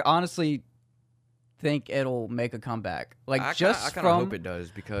I honestly think it'll make a comeback. Like, I just kind of from hope it does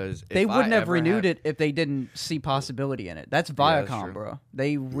because they if wouldn't I have ever renewed it if they didn't see possibility in it. That's that's Viacom, true. bro.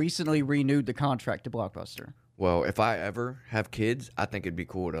 They recently renewed the contract to Blockbuster. Well, if I ever have kids, I think it'd be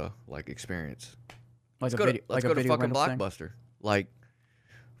cool to like experience. Like Let's a go video, to, let's like go a to video fucking rental thing. Blockbuster. Like,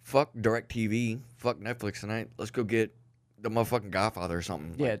 fuck DirecTV, fuck Netflix tonight. Let's go get the motherfucking Godfather or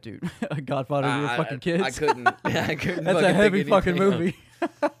something. Yeah, Like, dude. Godfather to your fucking kids. I couldn't. I couldn't. That's a fucking heavy think fucking anything movie.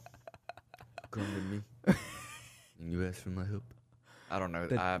 Come to me. And you ask for my help. I don't know.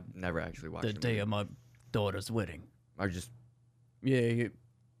 I've never actually watched The the day movie. of my daughter's wedding. I just. Yeah.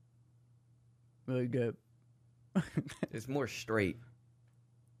 Really good. It's more straight.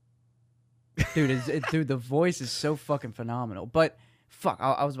 Dude, dude, the voice is so fucking phenomenal. But fuck,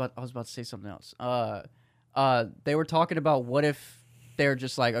 I was about to say something else. They were talking about what if they're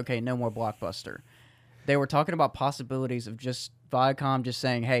just like, okay, no more Blockbuster. They were talking about possibilities of just Viacom just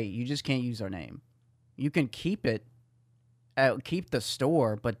saying, hey, you just can't use our name. You can keep it, keep the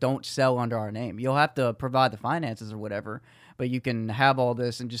store, but don't sell under our name. You'll have to provide the finances or whatever, but you can have all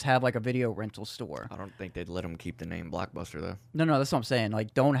this and just have like a video rental store. I don't think they'd let them keep the name Blockbuster though. No, that's what I'm saying.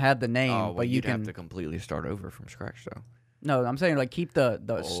 Like, don't have the name, Oh, well, but you you'd can have to completely start over from scratch though. No, I'm saying like keep the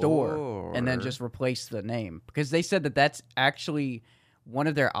store and then Or- just replace the name because they said that that's actually one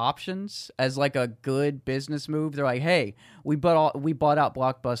of their options as like a good business move. They're like, hey, we bought out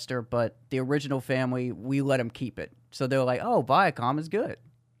Blockbuster, but the original family, we let them keep it. So they're like, oh, Viacom is good.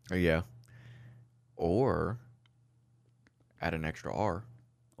 Oh, yeah. Or add an extra R.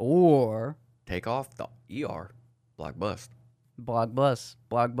 Or Take off the ER. Blockbust.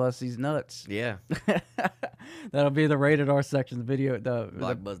 Blockbust these nuts. Yeah. That'll be the rated R section. The video.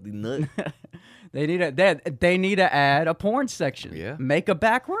 Blockbust these nuts. They need to add a porn section. Yeah. Make a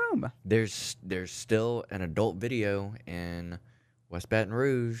back room. There's still an adult video in West Baton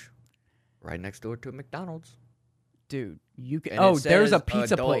Rouge, right next door to a McDonald's. Dude, you can. And Oh, it there's a says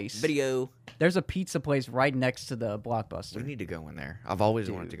pizza adult place. Video. There's a pizza place right next to the Blockbuster. We need to go in there. I've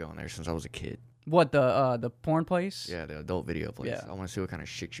always wanted to go in there since I was a kid. What, the porn place? Yeah, the adult video place. Yeah. I want to see what kind of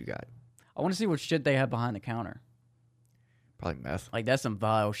shit you got. I want to see what shit they have behind the counter. Probably meth. Like, that's some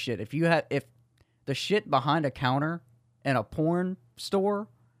vile shit. If the shit behind a counter in a porn store,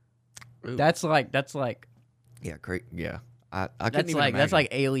 Ooh. that's like Yeah, great. Yeah. I couldn't that's even like imagine. that's like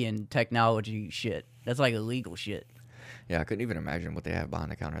alien technology shit. That's like illegal shit. Yeah, I couldn't even imagine what they have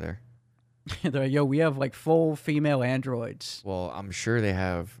behind the counter there. They're like, yo, we have like full female androids. Well, I'm sure they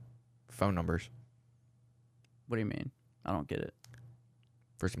have phone numbers What do you mean? I don't get it.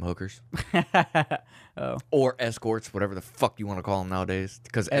 for some hookers. Oh. Or escorts, whatever the fuck you want to call them nowadays.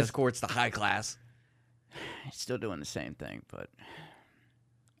 Because escorts, the high class. Still doing the same thing, but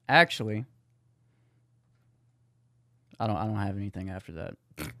actually, I don't have anything after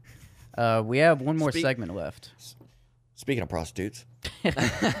that. We have one more segment left. Speaking of prostitutes.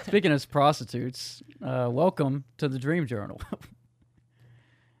 Speaking of prostitutes, welcome to the Dream Journal.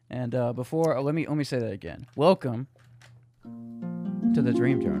 And before, let me say that again. Welcome to the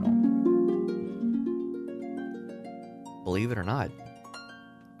Dream Journal. Believe it or not,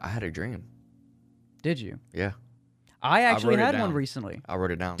 I had a dream. Did you? Yeah. I actually wrote it had one down. recently. I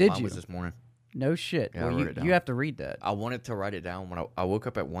wrote it down. Did Mine you? was this morning. No shit. Yeah, Well, I wrote it down. you have to read that. I wanted to write it down when I woke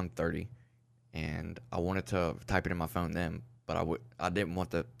up at 1:30, and I wanted to type it in my phone then, but I didn't want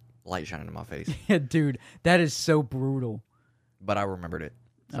the light shining in my face. Yeah, dude, that is so brutal. But I remembered it.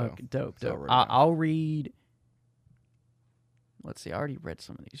 So, Okay, dope. so I Dope. wrote it down. I'll read. Let's see. I already read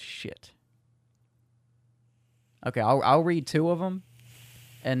some of these. Shit. Okay, I'll read two of them,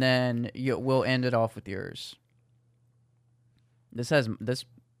 and then we'll end it off with yours. This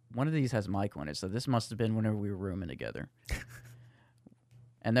one of these has Michael in it, so this must have been whenever we were rooming together.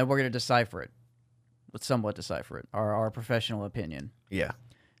 And then we're gonna decipher it. Let's somewhat decipher it. Our professional opinion. Yeah.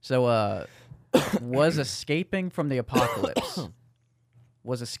 So, was escaping from the apocalypse.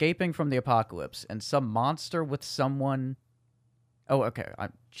 Was escaping from the apocalypse, and some monster with someone. Oh, okay.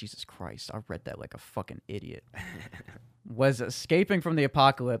 Jesus Christ, I read that like a fucking idiot. Was escaping from the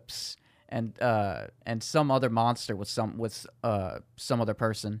apocalypse, and some other monster with some other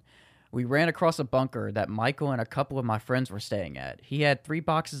person. We ran across a bunker that Michael and a couple of my friends were staying at. He had 3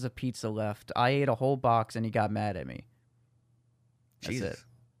 boxes of pizza left. I ate a whole box, and he got mad at me. That's Jesus. it.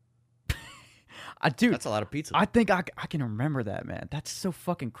 Dude, That's a lot of pizza. I think I can remember that, man. That's so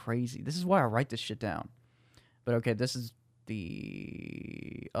fucking crazy. This is why I write this shit down. But okay, this is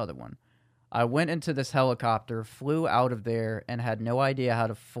the other one. I went into this helicopter, flew out of there, and had no idea how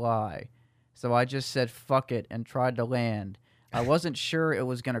to fly. So I just said fuck it and tried to land. I wasn't sure it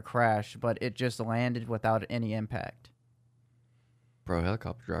was going to crash, but it just landed without any impact. Pro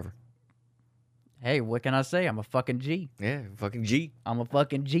helicopter driver. Hey, what can I say? I'm a fucking G. Yeah, fucking G. I'm a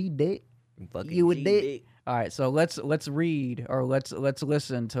fucking G, dick. Fucking You a G, dick. dick. All right, so let's read or let's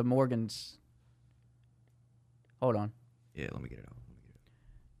listen to Morgan's. Hold on. Yeah, let me get it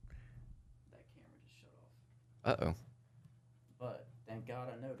out. Uh-oh. But thank God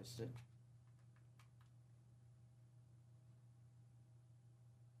I noticed it.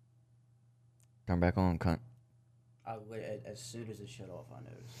 Turn back on, cunt. As soon as it shut off, I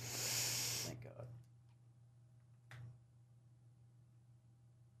noticed. Thank God.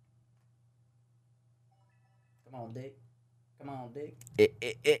 Come on, Dick. Come on, Dick. It. I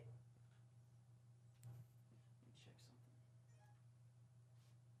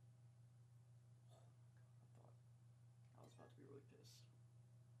was about to be really pissed.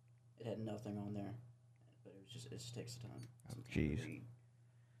 It had nothing on there, but it just takes time. Oh, jeez.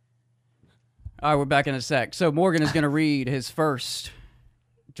 All right, we're back in a sec. So Morgan is going to read his first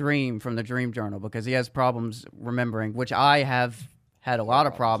dream from the Dream Journal because he has problems remembering, which I have had a lot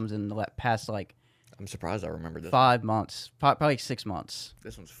of problems in the past, like, I'm surprised I remember this. 5 months, probably 6 months.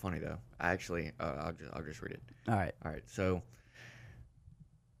 This one's funny though. I actually, I'll just read it. All right. All right. So,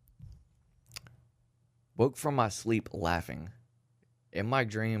 woke from my sleep laughing. In my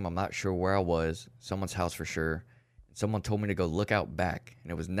dream, I'm not sure where I was. Someone's house for sure. Someone told me to go look out back,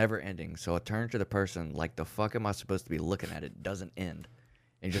 and it was never ending. So I turned to the person like, "The fuck am I supposed to be looking at? It doesn't end."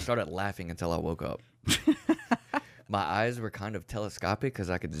 And just started laughing until I woke up. My eyes were kind of telescopic because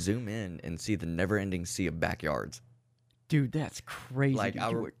I could zoom in and see the never-ending sea of backyards. Dude, that's crazy. Like, Dude,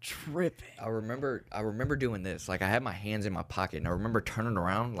 you were tripping. I remember doing this. Like, I had my hands in my pocket, and I remember turning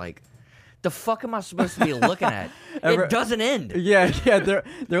around like, the fuck am I supposed to be looking at? It doesn't end. Yeah, they're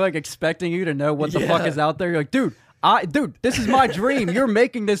like expecting you to know what the fuck Yeah. is out there. You're like, dude, this is my dream. You're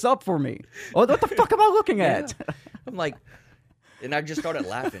making this up for me. Oh, what the fuck am I looking at? I'm like, and I just started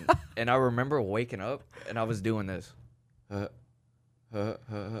laughing. And I remember waking up, and I was doing this.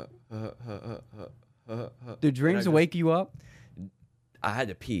 Do dreams wake you up? I had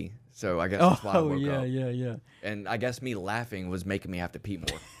to pee, so I guess that's why I woke yeah, up. yeah. And I guess me laughing was making me have to pee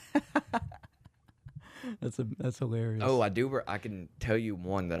more. That's hilarious. Oh, I can tell you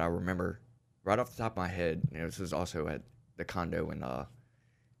one that I remember right off the top of my head. You know, this was also at the condo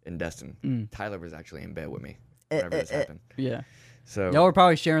in Destin. Tyler was actually in bed with me whenever this happened. Yeah. So y'all were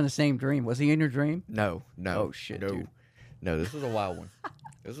probably sharing the same dream. Was he in your dream? No. Oh shit, dude. No, this was a wild one.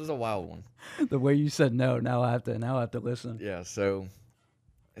 This was a wild one. The way you said no, now I have to listen. Yeah, so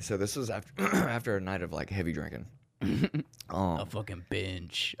this was after after a night of like heavy drinking. A fucking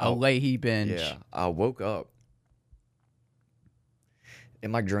binge. A Leahy binge. Yeah, I woke up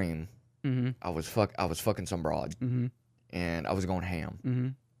in my dream. I was fucking some broad, and I was going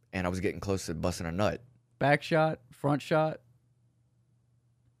ham, and I was getting close to busting a nut. Back shot, front shot,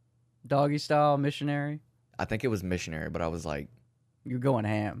 doggy style, missionary. I think it was missionary, but I was like, you're going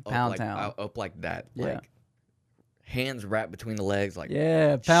ham, pound town, up like that, yeah. like hands wrapped between the legs, like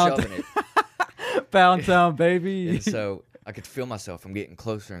pound shoving it. Pound town, baby. And so I could feel myself. I'm getting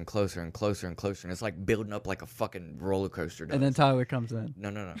closer and closer and closer and closer, and it's like building up like a fucking roller coaster does. And then Tyler comes in.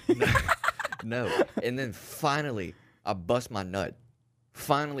 No. And then finally, I bust my nut.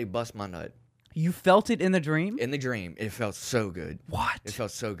 You felt it in the dream? In the dream, it felt so good. What? It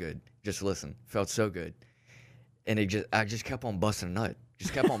felt so good. Just listen, it felt so good. And I just kept on busting a nut.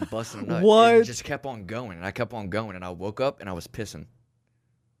 Just kept on busting a nut. What? It just kept on going, and I kept on going, and I woke up and I was pissing.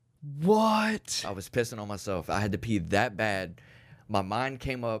 What? I was pissing on myself. I had to pee that bad. My mind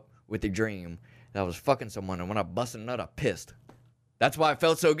came up with the dream that I was fucking someone, and when I busted a nut, I pissed. That's why it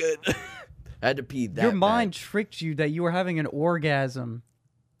felt so good. I had to pee that Your mind bad. tricked you that you were having an orgasm.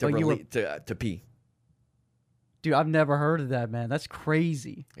 To pee. Dude, I've never heard of that, man. That's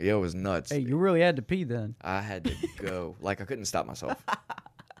crazy. Yeah, it was nuts. Hey, you really had to pee then. I had to go. Like, I couldn't stop myself.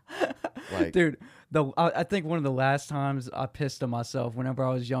 Dude, I think one of the last times I pissed on myself whenever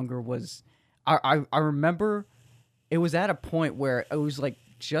I was younger was, I remember it was at a point where it was like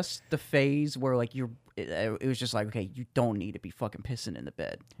just the phase where like it was just like, okay, you don't need to be fucking pissing in the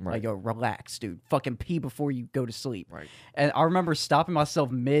bed. Right. Like, yo, relax, dude. Fucking pee before you go to sleep. Right. And I remember stopping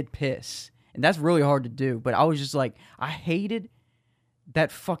myself mid-piss. And that's really hard to do. But I was just like, I hated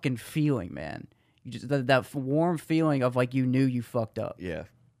that fucking feeling, man. You just that warm feeling of like you knew you fucked up. Yeah.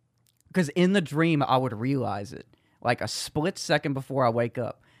 Because in the dream, I would realize it. Like a split second before I wake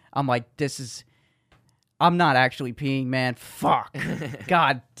up. I'm like, I'm not actually peeing, man. Fuck.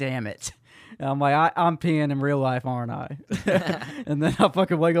 God damn it. And I'm like, I'm peeing in real life, aren't I? And then I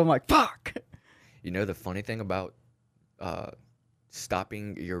fucking wake up, I'm like, fuck. You know the funny thing about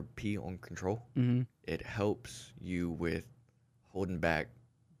stopping your pee on control? Mm-hmm. It helps you with holding back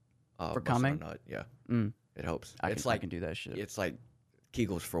for busting a coming? nut. Yeah. Mm. It helps. I can do that shit. It's like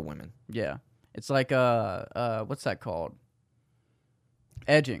Kegels for women. Yeah. It's like, what's that called?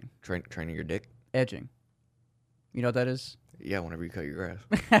 Edging. Training your dick? Edging. You know what that is? Yeah, whenever you cut your grass.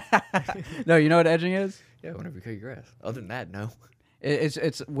 No, you know what edging is? Yeah, whenever you cut your grass. Other than that, no.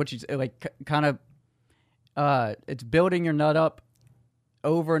 It's what you like kind of. It's building your nut up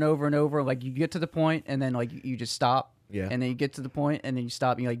over and over and over. Like you get to the point, and then like you just stop. Yeah. And then you get to the point, and then you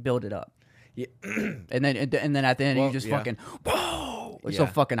stop, and you like build it up. Yeah. and then at the end, you just fucking whoa! It's a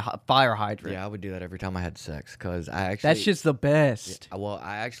fucking fire hydrant. Yeah, I would do that every time I had sex because I actually. That shit's the best. Yeah, well,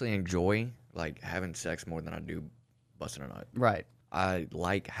 I actually enjoy like having sex more than I do busting a nut. Right. I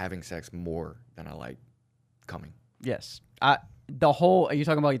like having sex more than I like coming. Yes. Are you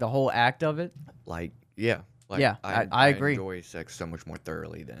talking about like the whole act of it? Like, yeah. Like, yeah, I agree. I enjoy sex so much more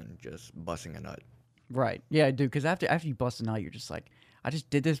thoroughly than just busting a nut. Right. Yeah, dude, because after you bust a nut, you're just like, I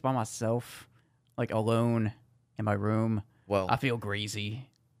just did this by myself, like alone in my room. Well, I feel greasy.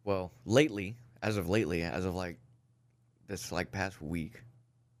 Well, as of like this like past week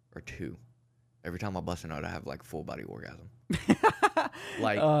or two, every time I bust a nut, I have like full body orgasm.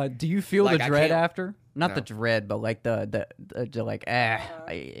 Like, do you feel like the dread after? Not No. the dread, but like the like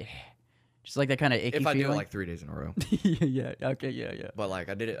just like that kind of icky if I feeling. do it like 3 days in a row. Yeah. Okay. Yeah. But like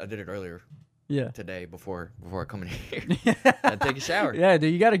I did it earlier. Yeah. Today before I come in here, I take a shower. Yeah,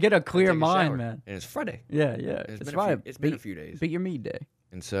 dude, you got to get a clear take a mind, shower. man. And it's Friday. Yeah. It's Friday. been a few days. Beat your meat day.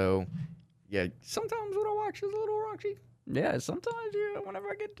 And so, yeah, sometimes what I watch is a little raunchy. Yeah, sometimes whenever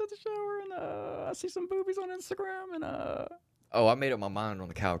I get into the shower and I see some boobies on Instagram and Oh, I made up my mind on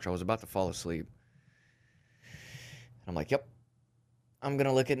the couch. I was about to fall asleep. I'm like, yep. I'm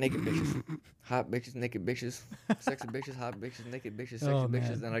gonna look at naked bitches. Hot bitches, naked bitches, sexy bitches, hot bitches, naked bitches, sexy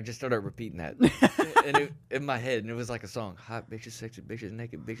bitches. And I just started repeating that in my head, and it was like a song. Hot bitches, sexy bitches,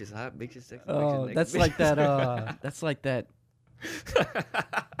 naked bitches, hot bitches, sexy bitches, naked that's bitches. like that that's like that.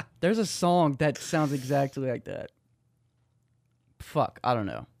 There's a song that sounds exactly like that. fuck, I don't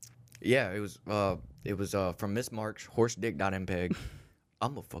know. Yeah, it was from Miss March, horsedick.mpeg.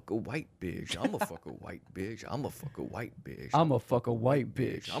 I'm a fuck a white bitch. I'm a fuck a white bitch. I'm a fuck a white bitch. I'm a fuck a white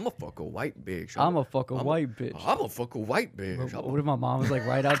bitch. I'm a fuck a white bitch. I'm a fuck a white bitch. I'm a fuck a white bitch. What if my mom was like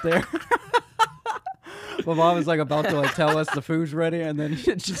right out there? My mom was like about to like tell us the food's ready, and then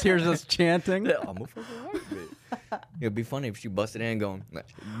she just hears us chanting. I'm a fuck a white bitch. It'd be funny if she busted in going,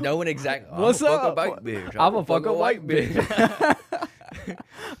 knowing exactly. What's I'm a up? fuck a white bitch. I'm a fuck a white bitch.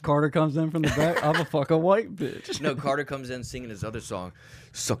 Carter comes in from the back. I'm a fuck a white bitch. No, Carter comes in singing his other song,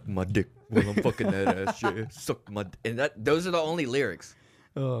 "Suck my dick while I'm fucking that ass." Yeah, suck my. And those are the only lyrics.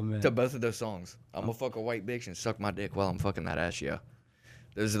 Oh man. To both of those songs, I'm a fuck a white bitch and suck my dick while I'm fucking that ass. Yeah,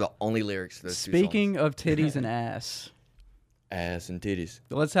 those are the only lyrics to those Speaking of titties and ass, ass and titties.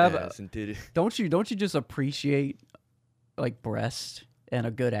 Let's have ass and titties. Don't you just appreciate like breast and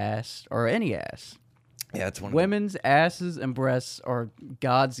a good ass or any ass? Yeah, it's one. Women's asses and breasts are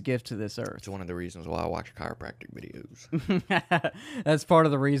God's gift to this earth. It's one of the reasons why I watch chiropractic videos. That's part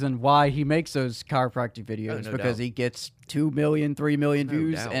of the reason why he makes those chiropractic videos, no because doubt. he gets 2 million, 3 million No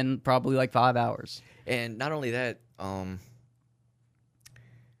views doubt. in probably like 5 hours. And not only that,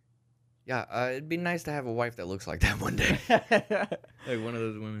 yeah, it'd be nice to have a wife that looks like that one day, like one of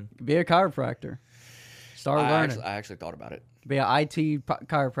those women. Be a chiropractor. Start learning. I actually thought about it. Be an IT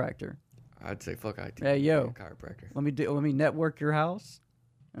chiropractor. I'd say fuck IT. Hey yo, chiropractor. Let me network your house,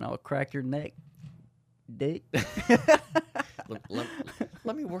 and I'll crack your neck, dick.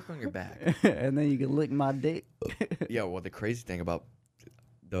 let me work on your back, and then you can lick my dick. Yeah, well, the crazy thing about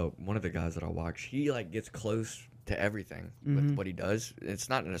one of the guys that I watch, he like gets close to everything with what he does. It's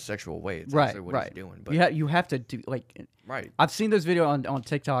not in a sexual way. It's actually what he's doing. But you have to do like right. I've seen those videos on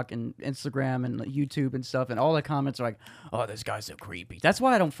TikTok and Instagram and YouTube and stuff, and all the comments are like, "Oh, this guy's so creepy." That's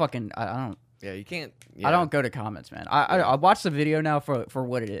why I don't fucking I don't. Yeah, you can't. I don't go to comments, man. I watch the video now for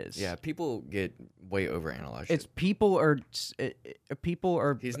what it is. Yeah, people get way overanalyzed. It's people are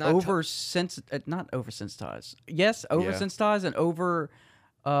He's not not oversensitized. Yes, oversensitized and over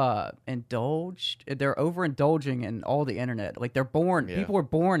indulged. They're overindulging in all the internet. Like they're born. Yeah. People are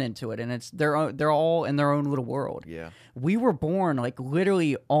born into it, and they're all in their own little world. Yeah, we were born like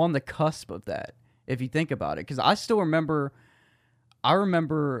literally on the cusp of that. If you think about it, because I still remember. I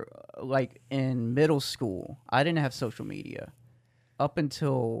remember, like, in middle school, I didn't have social media up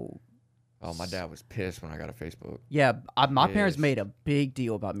until... Oh, my dad was pissed when I got a Facebook. Yeah, my parents made a big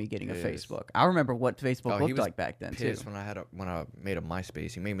deal about me getting a Facebook. I remember what Facebook looked like back then, too. When I made a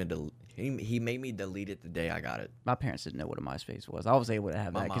MySpace, he made me delete it the day I got it. My parents didn't know what a MySpace was. I was able to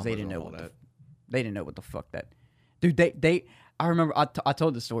have that because they didn't know they didn't know what the fuck that... Dude, I remember, I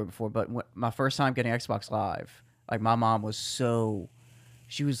told this story before, but my first time getting Xbox Live... Like, my mom was so...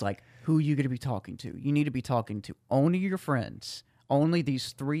 She was like, who are you going to be talking to? You need to be talking to only your friends. Only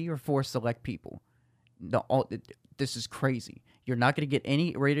these 3 or 4 select people. This is crazy. You're not going to get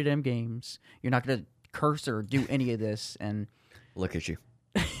any rated M games. You're not going to curse or do any of this. And look at you.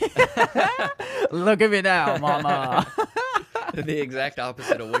 Look at me now, mama. The exact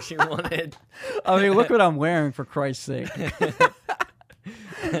opposite of what she wanted. I mean, look what I'm wearing, for Christ's sake.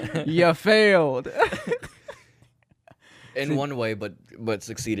 You failed. In one way, but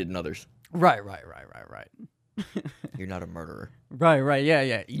succeeded in others. Right. You're not a murderer. Right.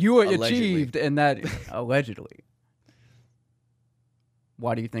 Yeah. You Allegedly. achieved in that allegedly.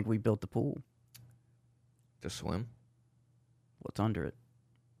 Why do you think we built the pool? To swim. What's under it?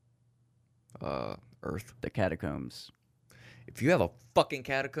 Earth. The catacombs. If you have a fucking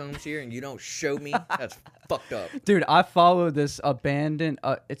catacombs here and you don't show me, that's fucked up. Dude, I follow this abandoned,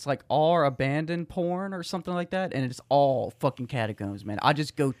 it's like our abandoned porn or something like that, and it's all fucking catacombs, man. I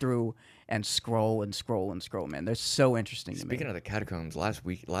just go through and scroll, man. They're so interesting to me. Speaking of the catacombs, last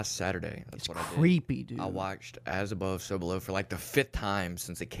Saturday, that's what I did. Creepy, dude. I watched As Above, So Below for like the 5th time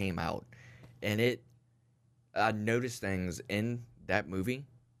since it came out, and I noticed things in that movie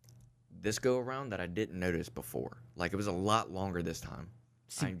this go around that I didn't notice before. Like, it was a lot longer this time.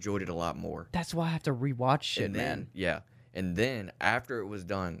 I enjoyed it a lot more. That's why I have to rewatch shit, and then, man. Yeah. And then after it was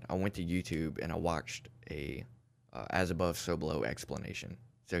done, I went to YouTube and I watched a As Above, So Below explanation.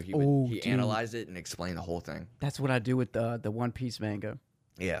 So he analyzed it and explained the whole thing. That's what I do with the One Piece manga.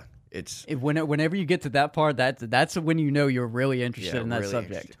 Yeah. Whenever you get to that part, that's when you know you're really interested in that really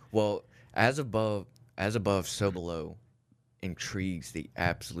subject. Well, As Above, So Below intrigues the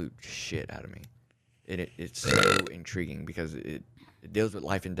absolute shit out of me. It's so intriguing because it deals with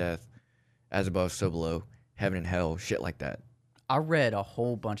life and death, As Above, So Below, heaven and hell, shit like that. I read a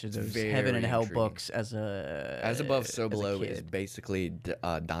whole bunch of those heaven and hell intriguing. books as Above, So Below is basically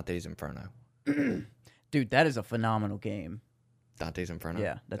Dante's Inferno. Dude, that is a phenomenal game. Dante's Inferno.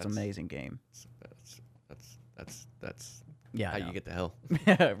 Yeah, that's amazing game. That's Yeah, how I you know. get to hell. right,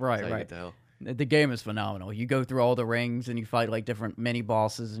 That's how you right. get to hell. The game is phenomenal. You go through all the rings and you fight like different mini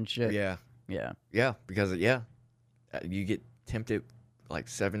bosses and shit. Yeah. Yeah. Yeah, because you get tempted like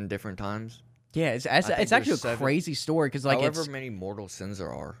 7 different times. Yeah, it's I think actually there's a 7 crazy story because like however it's many mortal sins there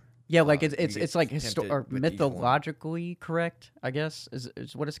are. yeah, like you it's get like tempted or with each one. mythologically correct. I guess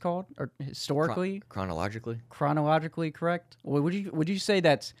is what it's called, or historically chronologically correct. Well, would you say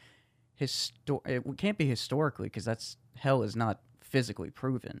that's it can't be historically because that's hell is not physically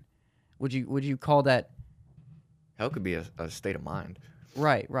proven. Would you call that hell could be a state of mind.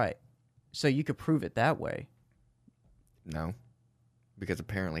 right? So you could prove it that way. No, because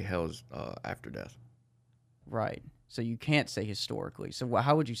apparently hell is after death. Right. So you can't say historically. So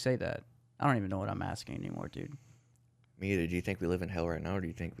how would you say that? I don't even know what I'm asking anymore, dude. Me either. Do you think we live in hell right now, or do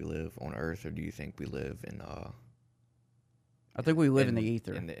you think we live on Earth, or do you think we live in I think we live in the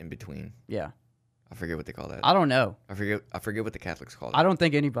ether. in the in between? Yeah. I forget what they call that. I don't know. I forget what the Catholics call it. I don't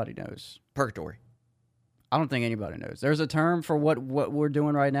think anybody knows. Purgatory. I don't think anybody knows. There's a term for what we're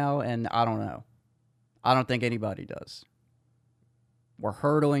doing right now, and I don't know. I don't think anybody does. We're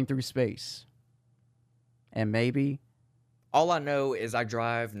hurtling through space. And maybe All I know is I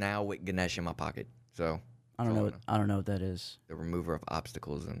drive now with Ganesh in my pocket. So I don't know. I don't know what that is. the remover of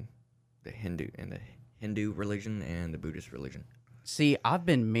obstacles in the Hindu religion and the Buddhist religion. See, I've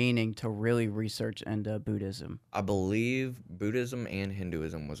been meaning to really research into Buddhism. I believe Buddhism and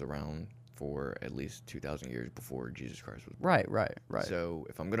Hinduism was around for at least 2,000 years before Jesus Christ was born. Right. So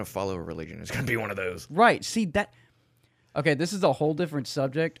if I'm going to follow a religion, it's going to be one of those. Right. See that. Okay, this is a whole different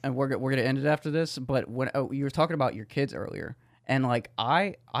subject, and we're gonna end it after this. But when you were talking about your kids earlier, and like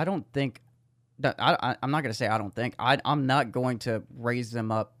I don't think that I'm not gonna say I don't think I'm not going to raise them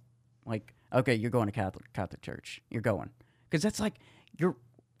up like, okay, you're going to Catholic church, you're going, because that's like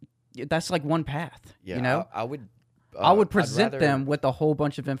that's like one path. Yeah, you know, I would. I would I'd present rather- them with a whole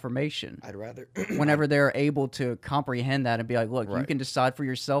bunch of information. I'd rather whenever they're able to comprehend that and be like, look, you Right. can decide for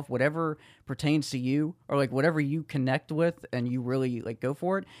yourself whatever pertains to you, or like whatever you connect with and you really like go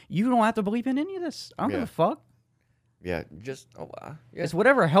for it. You don't have to believe in any of this. I don't give Yeah. a fuck. Yeah, just yeah. It's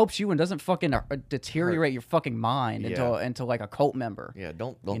whatever helps you and doesn't fucking deteriorate your fucking mind Yeah. into like a cult member. Yeah,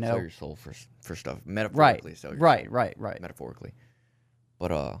 don't you know? sell your soul for stuff metaphorically. Sell your Right, soul, right. Metaphorically,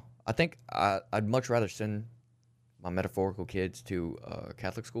 but I think I'd much rather send my metaphorical kids to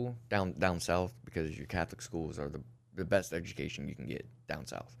Catholic school down south, because your Catholic schools are the best education you can get down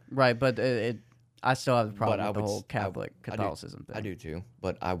south. Right, but I still have the problem But I with the would whole s- Catholic Catholicism I thing. do too,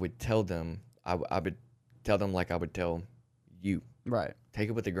 but I would tell them I would tell them like I would tell you. Right. Take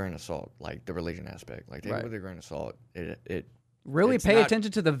it with a grain of salt, like the religion aspect. Like take Right. it with a grain of salt. It Really it's pay not-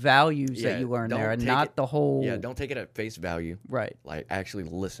 attention to the values Yeah, that you learn don't there, and take not it- the whole. Yeah, don't take it at face value. Right. Like actually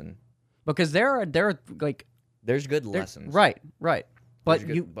listen. Because there are like There's good there- lessons. Right. But There's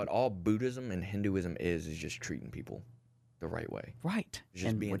good- you but all Buddhism and Hinduism is just treating people the right way. right. It's just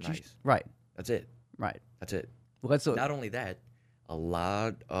And being what you- nice. right. That's it. Right. That's it. Well, that's Not only that, a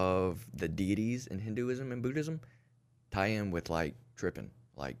lot of the deities in Hinduism and Buddhism tie in with like tripping,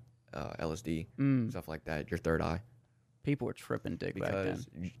 like LSD, stuff like that. Your third eye. people were tripping dick back then. Because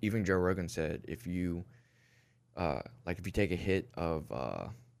even Joe Rogan said if you if you take a hit of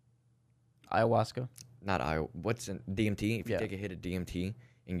Ayahuasca. what's in DMT? If you Yeah. take a hit of DMT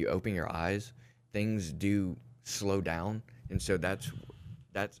and you open your eyes, things do slow down, and so that's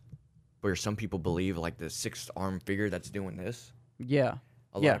where some people believe like the sixth arm figure that's doing this. Yeah.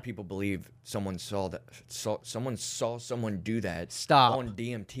 A lot of people believe someone saw someone do that. Stop. On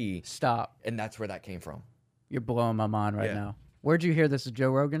DMT. Stop. And that's where that came from. You're blowing my mind right Yeah. now. Where'd you hear this? Is Joe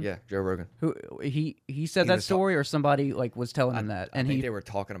Rogan? Yeah, Joe Rogan. Who he said He that was story, or somebody like was telling him that, I and think they were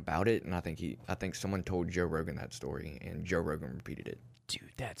talking about it, and I think someone told Joe Rogan that story, and Joe Rogan repeated it.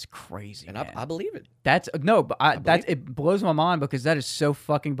 Dude, that's crazy. And man. I believe it. That's no, but believe that's it blows my mind because that is so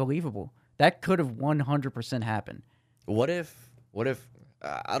fucking believable. That could have 100% happened. What if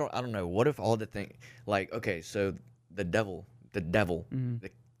I don't know. What if all the thing like okay, so the devil, Mm-hmm.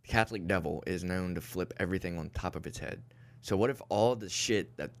 the Catholic devil is known to flip everything on top of its head. So what if all the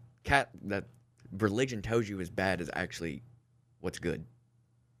shit that religion tells you is bad is actually what's good?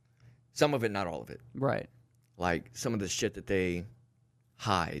 Some of it, not all of it. Right. Like some of the shit that they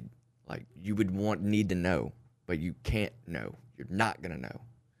hide, like you would need to know, but you can't know. You're not gonna know.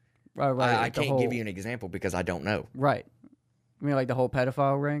 Right. I like the can't give whole- you an example because I don't know. Right. I mean, like the whole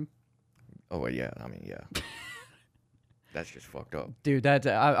pedophile ring. Oh well, yeah. I mean, yeah. That's just fucked up. Dude,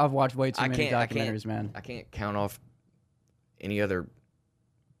 I've watched way too many I documentaries, man. I can't count off any other.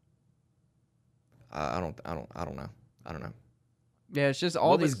 I don't know. Yeah, it's just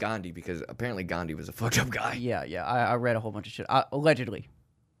all What these. was Gandhi? Because apparently Gandhi was a fucked up guy. Yeah. I read a whole bunch of shit. Allegedly.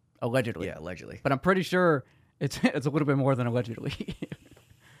 Yeah, allegedly. But I'm pretty sure it's a little bit more than allegedly.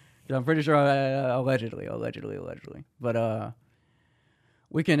 I'm pretty sure allegedly. But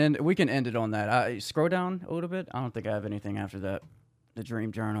we can end it on that. Scroll down a little bit. I don't think I have anything after that. The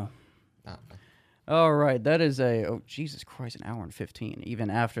Dream Journal. All right, that is Jesus Christ, an hour and 15. Even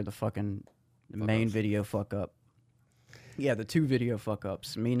after the main video fuck up. Yeah, the 2 video fuck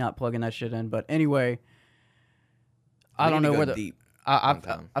ups. Me not plugging that shit in. But anyway, I don't know where the deep.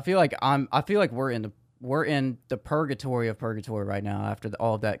 I feel like we're in the purgatory of purgatory right now after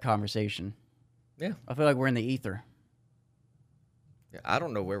all of that conversation. Yeah, I feel like we're in the ether. Yeah, I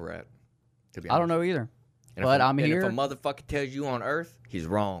don't know where we're at. To be honest. I don't know either. And but I'm here. If a motherfucker tells you on Earth, he's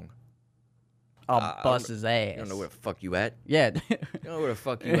wrong. I'll bust his ass. You don't know where the fuck you at. Yeah. You don't know where the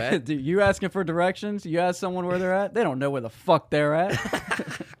fuck you at. Dude, you asking for directions? You ask someone where they're at? They don't know where the fuck they're at.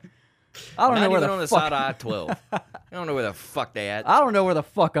 I don't know where on the side of I-12. I don't know where the fuck they at. I don't know where the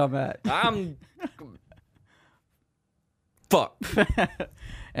fuck I'm at. I'm fuck.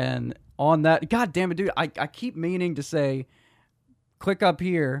 And on that, god damn it, dude, I keep meaning to say, click up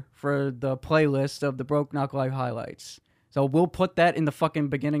here for the playlist of the Broke Knock Live highlights. So we'll put that in the fucking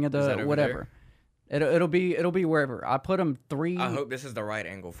beginning of the whatever. It'll be wherever. I put them 3. I hope this is the right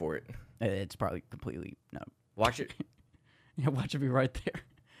angle for it. It's probably completely no. Watch it. Yeah, watch it be right there.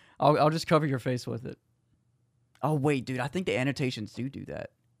 I'll just cover your face with it. Oh wait, dude, I think the annotations do that.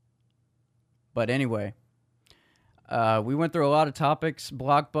 But anyway, we went through a lot of topics: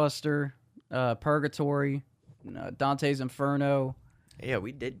 Blockbuster, Purgatory, Dante's Inferno. Yeah,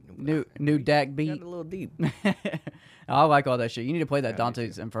 we did. New Dak beat. Got a little deep. I like all that shit. You need to play that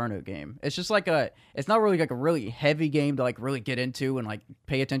Dante's Inferno game. It's just like it's not really like a really heavy game to like really get into and like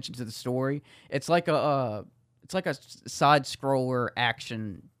pay attention to the story. It's like a side scroller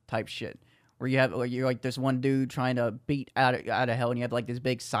action type shit where you're like this one dude trying to beat out of hell, and you have like this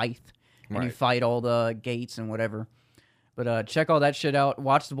big scythe and you fight all the gates and whatever. But check all that shit out.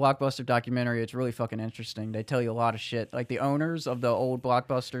 Watch the Blockbuster documentary. It's really fucking interesting. They tell you a lot of shit. Like the owners of the old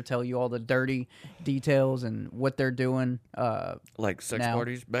Blockbuster tell you all the dirty details and what they're doing. Like sex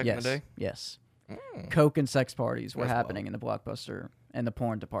parties back in the day? Yes. Coke and sex parties were happening in the Blockbuster and the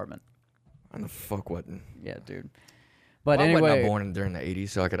porn department. Why the fuck wasn't? Yeah, dude. But Why anyway, wasn't I born during the 80s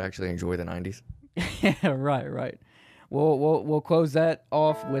so I could actually enjoy the 90s? Yeah, right. We'll close that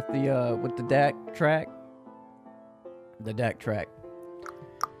off with the DAC track. The DAC track.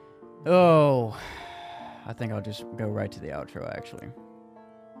 Oh, I think I'll just go right to the outro, actually.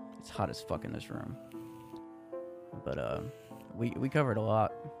 It's hot as fuck in this room. But we covered a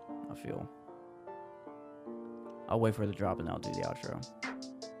lot, I feel. I'll wait for the drop and I'll do the outro.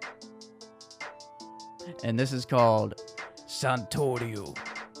 And this is called Santoryu.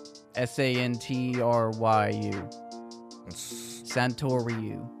 Santryu.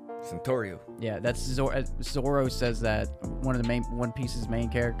 Santoryu. Yeah, that's Zoro says that, one of the One Piece's main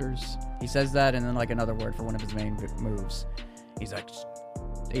characters. He says that, and then like another word for one of his main moves. He's like,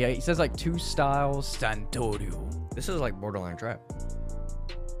 yeah, he says like 2 styles. Santoryu. This is like Borderline Trap.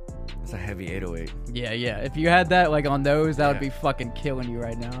 It's a heavy 808. Yeah. If you had that like on those, that would be fucking killing you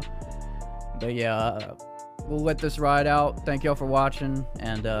right now. But yeah, we'll let this ride out. Thank y'all for watching,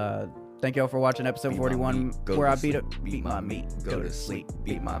 and thank y'all for watching episode 41, where I beat my meat, go to sleep,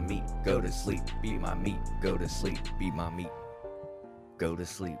 beat my meat, go to sleep, beat my meat, go to sleep, beat my meat, go to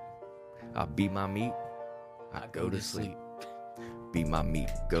sleep. I beat my meat, I go to sleep. Beat my meat,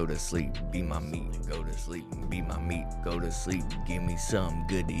 go to sleep, beat my meat, go to sleep, beat my meat, go to sleep, give me something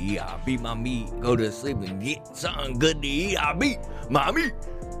good to eat. I beat my meat, go to sleep and get something good to eat. I beat my meat.